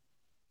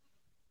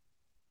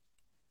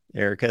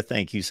 Erica,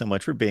 thank you so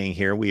much for being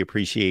here. We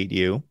appreciate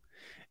you.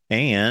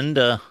 And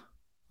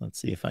let's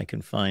see if I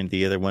can find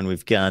the other one.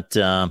 We've got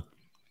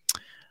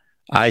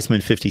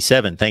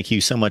Eisman57. Thank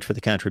you so much for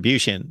the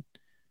contribution.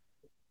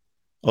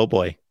 Oh,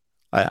 boy.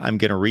 I'm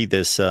going to read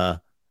this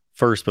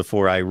first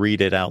before I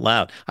read it out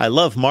loud. I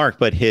love Mark,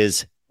 but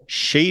his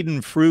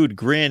Schadenfreude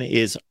grin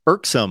is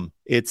irksome.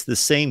 It's the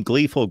same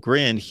gleeful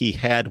grin he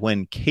had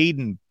when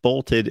Caden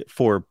bolted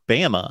for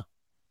Bama.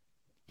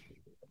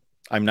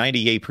 I'm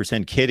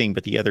 98% kidding,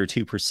 but the other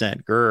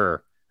 2%. Grr.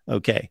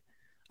 Okay.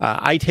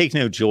 I take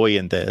no joy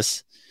in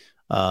this.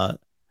 One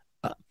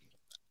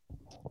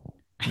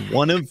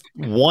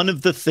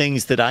of the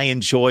things that I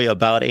enjoy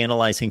about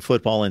analyzing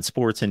football and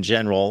sports in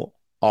general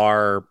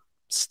are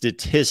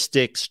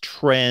statistics,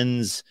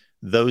 trends,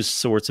 those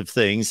sorts of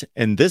things.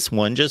 And this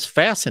one just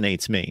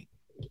fascinates me.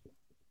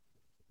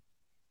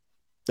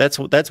 That's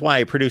why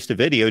I produced a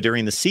video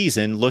during the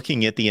season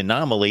looking at the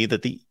anomaly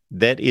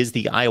that is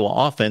the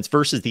Iowa offense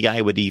versus the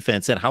Iowa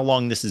defense and how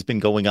long this has been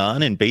going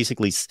on. And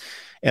basically,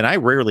 and I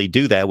rarely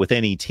do that with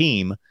any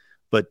team,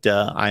 but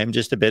I am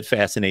just a bit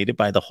fascinated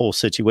by the whole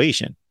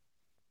situation.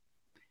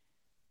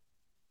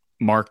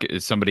 Mark,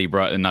 is somebody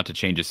brought, and not to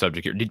change the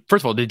subject here.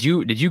 First of all, did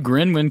you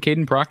grin when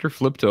Caden Proctor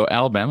flipped to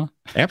Alabama?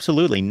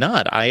 Absolutely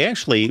not. I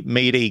actually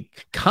made a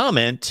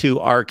comment to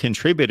our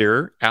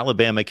contributor,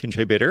 Alabama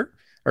contributor,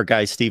 our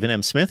guy Stephen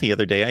M. Smith, the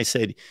other day. I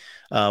said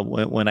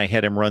when I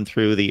had him run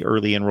through the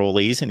early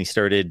enrollees and he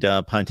started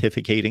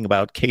pontificating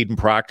about Caden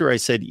Proctor, I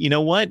said, you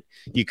know what?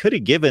 You could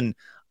have given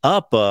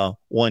up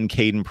one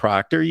Caden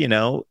Proctor,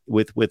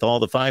 with all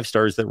the 5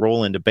 stars that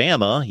roll into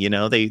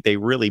Bama. They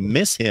really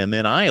miss him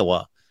in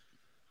Iowa.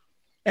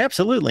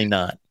 Absolutely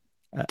not.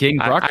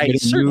 I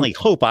certainly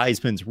hope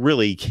Eisman's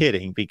really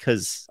kidding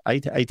because I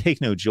take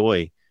no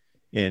joy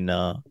in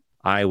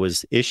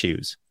Iowa's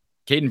issues.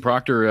 Caden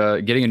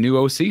Proctor getting a new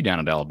OC down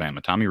at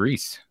Alabama, Tommy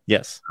Rees.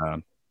 Yes.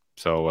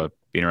 So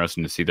be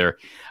interesting to see there.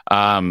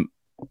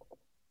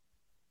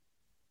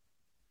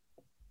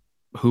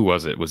 Who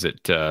was it? Was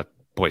it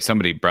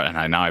somebody brought,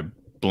 and now I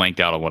blanked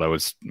out on what I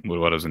was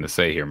going to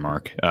say here,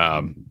 Mark.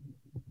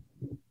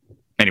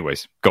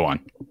 Anyways, go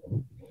on.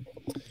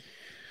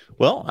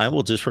 Well, I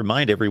will just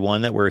remind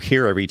everyone that we're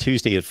here every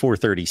Tuesday at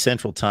 4:30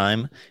 Central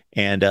Time.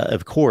 And,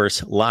 of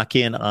course, lock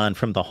in on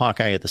From the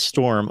Hawkeye at the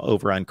Storm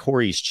over on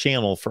Corey's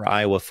channel for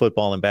Iowa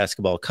football and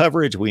basketball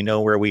coverage. We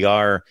know where we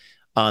are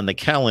on the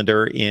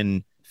calendar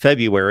in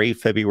February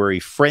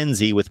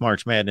frenzy with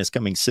March Madness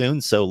coming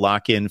soon. So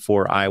lock in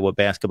for Iowa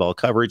basketball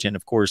coverage. And,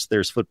 of course,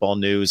 there's football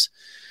news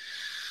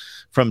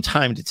from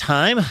time to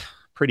time,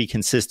 pretty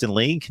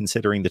consistently,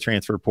 considering the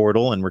transfer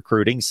portal and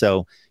recruiting.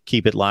 So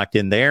keep it locked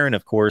in there. And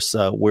of course,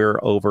 we're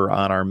over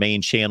on our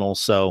main channel.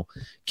 So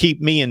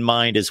keep me in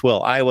mind as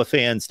well. Iowa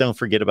fans, don't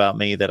forget about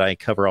me, that I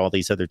cover all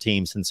these other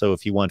teams. And so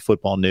if you want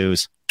football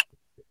news,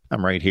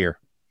 I'm right here.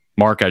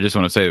 Mark, I just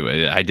want to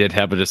say I did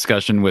have a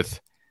discussion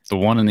with the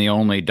one and the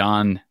only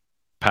Don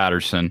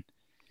Patterson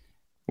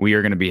we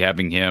are going to be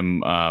having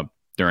him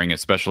during a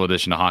special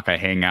edition of Hawkeye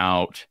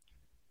Hangout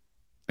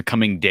the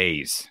coming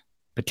days,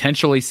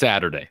 potentially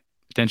Saturday,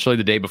 potentially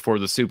the day before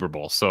the Super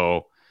Bowl.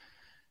 So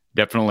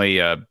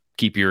definitely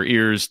keep your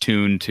ears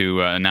tuned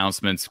to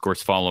announcements. Of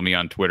course, follow me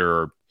on Twitter,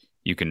 or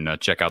you can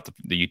check out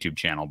the YouTube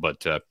channel.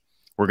 But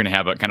we're going to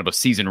have a kind of a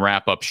season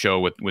wrap-up show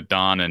with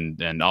Don,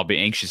 and I'll be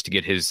anxious to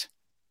get his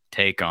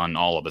take on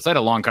all of this. I had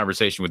a long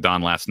conversation with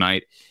Don last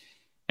night,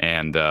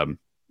 and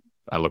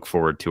I look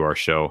forward to our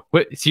show.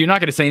 So you're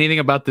not going to say anything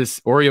about this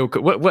Oreo?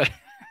 What?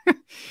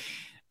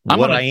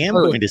 What I am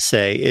going to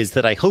say is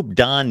that I hope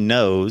Don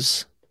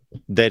knows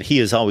that he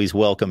is always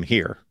welcome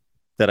here,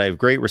 that I have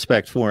great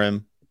respect for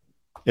him,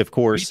 of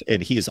course,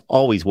 and he is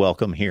always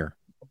welcome here.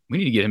 We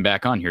need to get him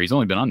back on here. He's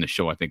only been on this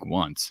show, I think,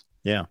 once.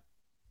 Yeah.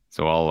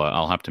 So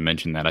I'll have to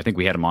mention that. I think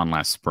we had him on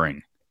last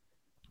spring.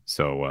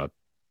 So,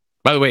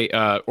 by the way,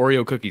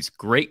 Oreo cookies,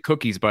 great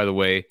cookies, by the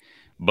way,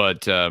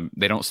 but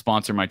they don't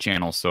sponsor my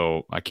channel,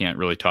 so I can't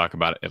really talk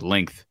about it at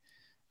length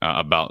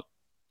about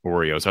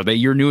Oreos. Are they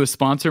your newest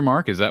sponsor,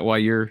 Mark? Is that why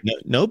you're... No,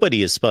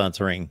 nobody is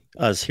sponsoring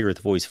us here at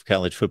the Voice of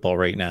College Football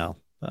right now.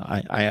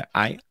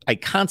 I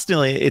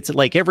constantly, it's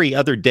like every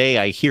other day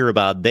I hear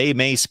about they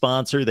may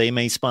sponsor.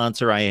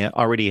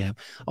 I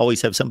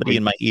always have somebody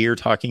in my ear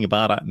talking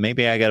about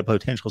maybe I got a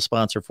potential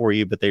sponsor for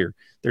you, but they're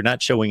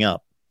not showing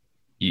up.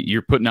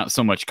 You're putting out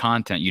so much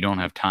content, you don't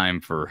have time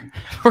for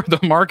the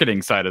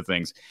marketing side of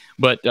things.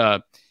 But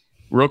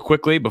real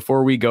quickly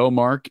before we go,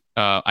 Mark,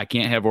 I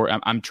can't have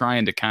I'm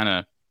trying to kind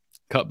of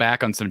cut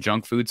back on some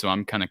junk food, so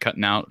I'm kind of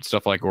cutting out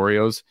stuff like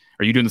Oreos.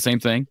 Are you doing the same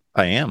thing?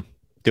 I am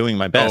doing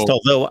my best.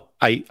 Although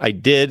I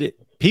did,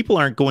 people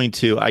aren't going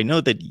to, I know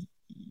that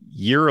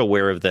you're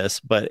aware of this,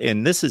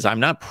 I'm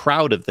not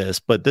proud of this,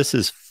 but this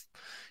is,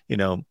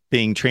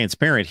 being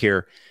transparent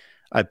here.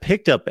 I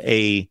picked up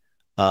a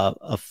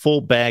full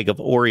bag of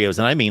Oreos,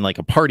 and I mean like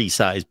a party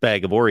sized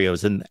bag of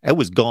Oreos, and it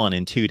was gone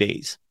in 2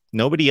 days.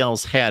 Nobody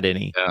else had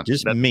any,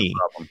 just me.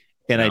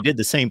 And I did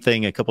the same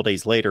thing a couple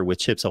days later with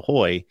Chips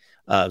Ahoy.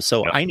 I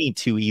need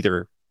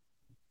to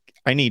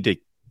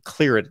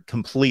clear it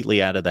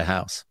completely out of the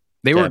house.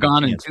 They were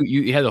gone in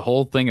you had the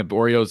whole thing of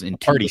Oreos in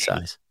party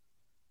size.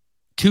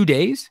 2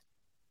 days?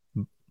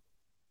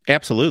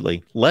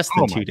 Absolutely. Less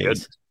than 2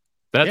 days.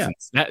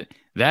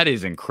 That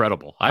is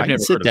incredible. I never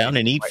sit down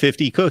and eat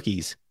 50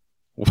 cookies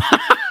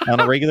on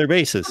a regular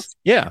basis.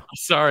 Yeah.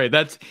 Sorry,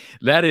 that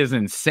is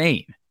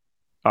insane.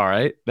 All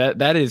right.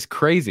 That is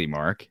crazy,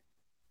 Mark.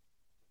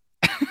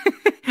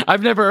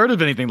 I've never heard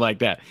of anything like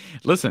that.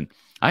 Listen,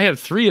 I have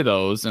 3 of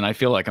those, and I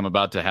feel like I'm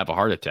about to have a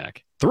heart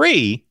attack.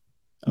 3?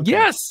 Okay.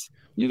 Yes.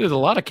 There's a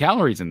lot of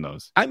calories in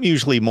those. I'm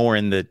usually more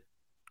in the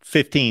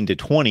 15 to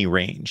 20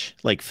 range.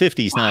 Like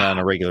 50 is not on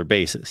a regular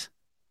basis.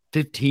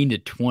 15 to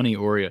 20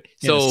 Oreo.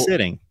 So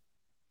sitting.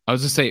 I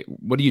was just saying,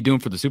 what are you doing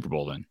for the Super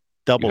Bowl then?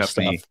 Double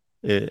stuff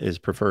is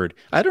preferred.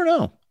 I don't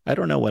know. I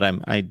don't know what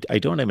I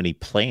don't have any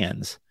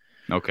plans.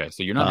 Okay.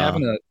 So you're not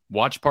having a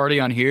watch party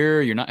on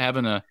here. You're not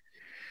having a...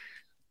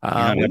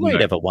 we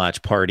might have a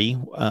watch party.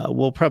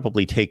 We'll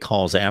probably take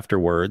calls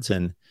afterwards.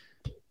 And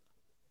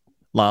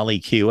Lolly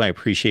Q, I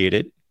appreciate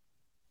it.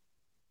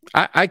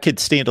 I could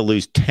stand to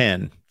lose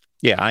 10.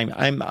 Yeah,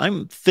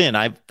 I'm thin.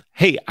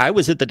 I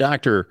was at the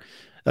doctor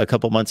a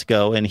couple months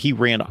ago, and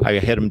I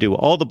had him do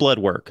all the blood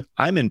work.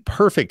 I'm in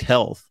perfect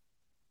health.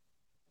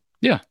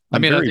 Yeah,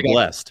 I'm very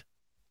blessed.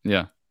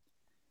 Yeah.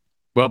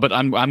 Well, but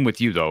I'm with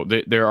you though.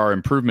 There are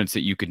improvements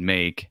that you could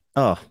make.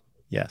 Oh,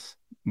 yes.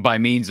 By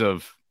means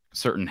of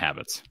certain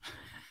habits.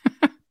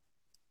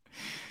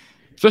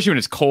 Especially when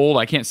it's cold.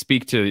 I can't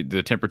speak to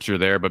the temperature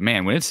there, but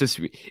man, when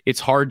it's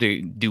hard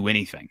to do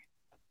anything.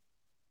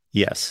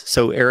 Yes.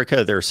 So,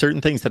 Erica, there are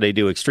certain things that I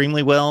do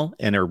extremely well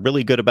and are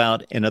really good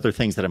about, and other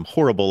things that I'm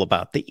horrible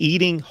about. The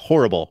eating,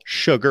 horrible.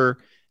 Sugar,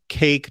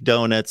 cake,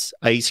 donuts,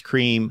 ice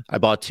cream. I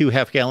bought 2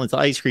 half gallons of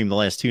ice cream the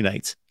last 2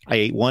 nights. I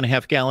ate 1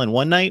 half gallon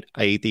one night.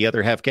 I ate the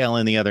other half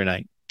gallon the other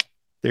night.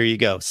 There you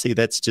go. See,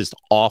 that's just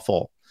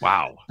awful.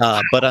 Wow.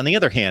 But on the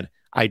other hand,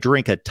 I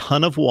drink a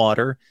ton of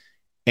water,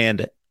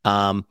 and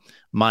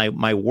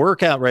my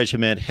workout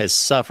regimen has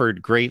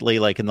suffered greatly,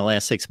 like in the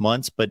last 6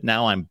 months, but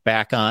now I'm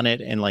back on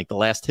it. And like the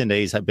last 10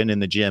 days, I've been in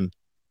the gym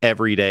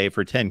every day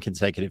for 10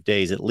 consecutive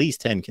days, at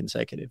least 10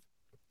 consecutive.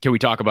 Can we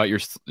talk about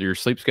your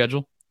sleep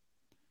schedule?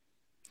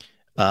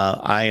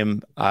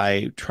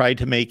 I tried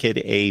to make it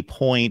a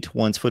point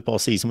once football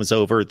season was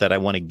over that I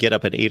want to get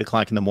up at 8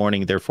 o'clock in the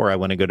morning. Therefore, I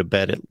want to go to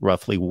bed at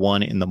roughly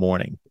 1 in the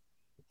morning.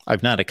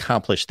 I've not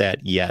accomplished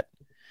that yet,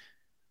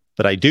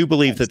 but I do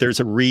believe that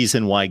there's a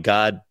reason why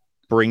God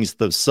brings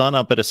the sun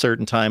up at a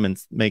certain time and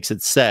makes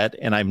it set.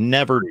 And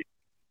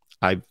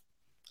I've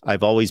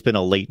always been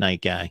a late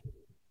night guy.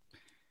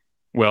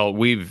 Well,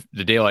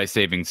 the daylight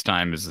savings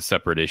time is a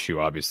separate issue.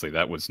 Obviously,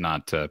 that was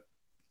not,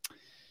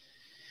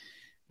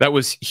 that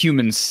was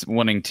humans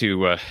wanting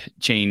to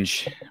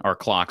change our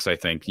clocks. I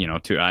think,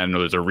 I know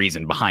there's a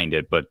reason behind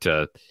it, but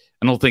I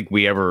don't think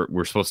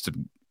we're supposed to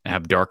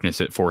have darkness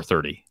at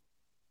 4:30.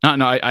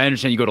 No, I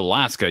understand you go to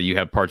Alaska, you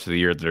have parts of the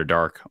year that are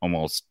dark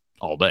almost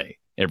all day,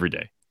 every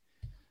day.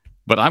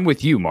 But I'm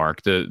with you,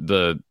 Mark.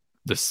 The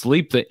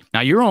sleep that now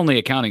you're only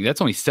accounting,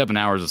 that's only 7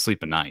 hours of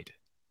sleep a night.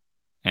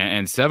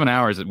 And 7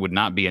 hours, it would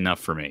not be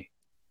enough for me.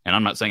 And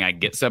I'm not saying I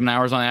get 7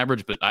 hours on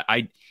average, but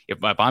if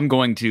I'm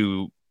going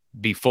to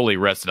be fully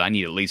rested, I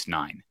need at least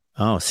 9.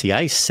 Oh, see,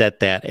 I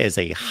set that as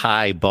a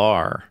high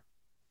bar.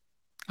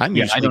 I'm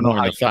usually more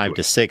in the 5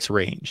 to 6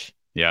 range.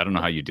 Yeah, I don't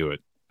know how you do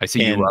it. I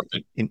see you up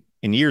it.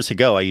 In years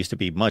ago, I used to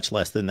be much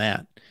less than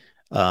that.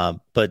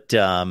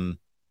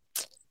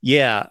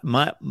 Yeah,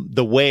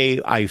 the way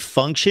I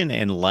function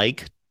and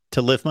like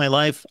to live my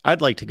life,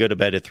 I'd like to go to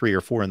bed at 3 or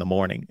 4 in the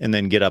morning and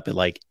then get up at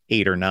like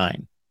 8 or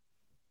 9.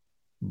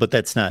 But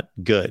that's not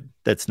good.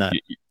 That's not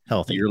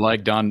healthy. You're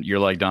like Don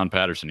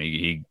Patterson.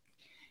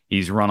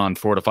 He's run on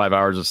 4 to 5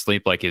 hours of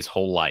sleep like his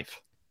whole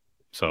life.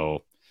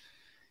 So,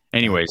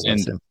 anyways,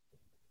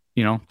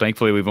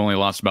 thankfully we've only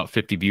lost about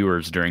 50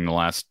 viewers during the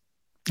last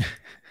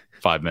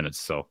 5 minutes.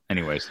 So,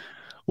 anyways.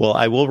 Well,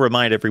 I will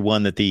remind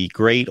everyone that the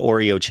Great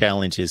Oreo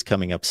Challenge is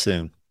coming up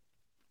soon.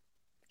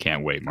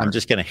 Can't wait, Mark. I'm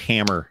just going to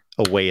hammer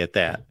away at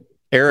that.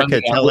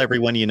 Erica, tell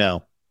everyone you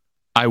know.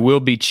 I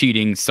will be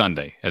cheating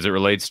Sunday as it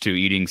relates to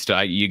eating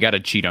stuff. You got to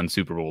cheat on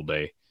Super Bowl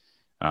day.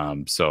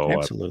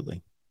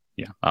 Absolutely.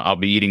 I'll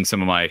be eating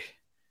some of my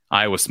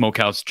Iowa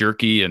Smokehouse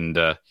jerky and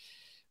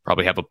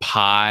probably have a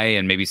pie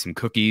and maybe some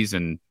cookies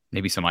and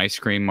maybe some ice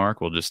cream,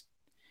 Mark. We'll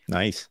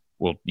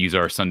use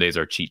our Sunday as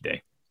our cheat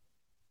day.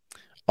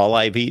 All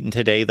I've eaten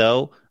today,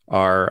 though,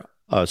 are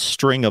a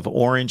string of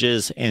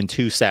oranges and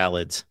 2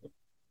 salads.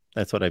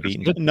 That's what I've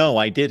eaten. No,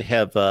 I did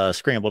have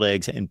scrambled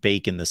eggs and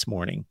bacon this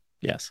morning.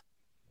 Yes.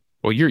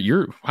 Well,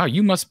 wow,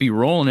 you must be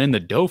rolling in the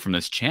dough from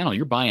this channel.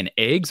 You're buying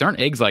eggs. Aren't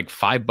eggs like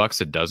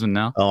 $5 a dozen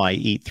now? Oh, I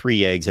eat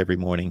 3 eggs every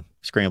morning,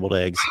 scrambled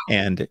eggs,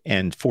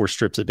 and 4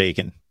 strips of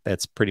bacon.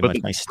 That's pretty much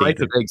my standard.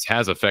 The price of eggs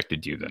has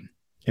affected you then.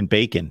 And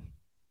bacon.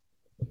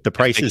 The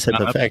prices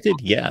have affected?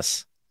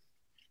 Yes.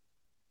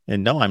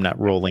 And no, I'm not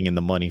rolling in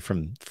the money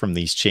from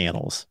these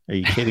channels. Are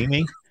you kidding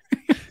me?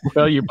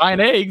 Well, you're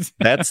buying eggs.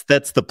 That's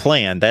the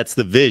plan. That's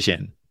the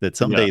vision that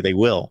someday they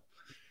will.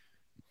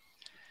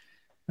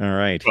 All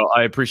right. Well,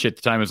 I appreciate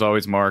the time as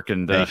always, Mark.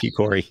 And thank you,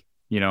 Corey.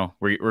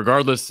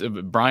 Regardless, if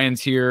Brian's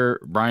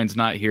here, Brian's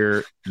not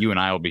here, you and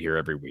I will be here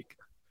every week.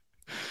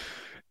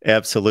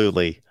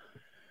 Absolutely.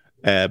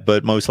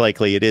 But most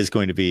likely it is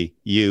going to be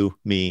you,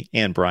 me,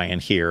 and Brian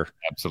here.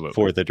 Absolutely.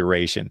 For the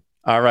duration.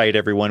 All right,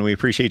 everyone. We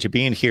appreciate you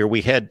being here.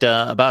 We had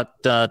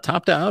about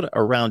topped out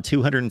around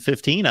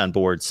 215 on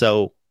board.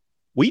 So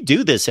we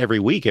do this every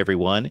week,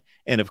 everyone.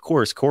 And of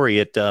course,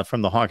 Corey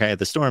from the Hawkeye at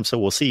the Storm. So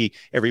we'll see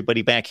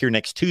everybody back here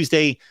next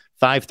Tuesday,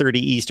 5:30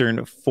 Eastern,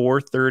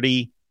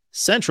 4:30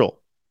 Central.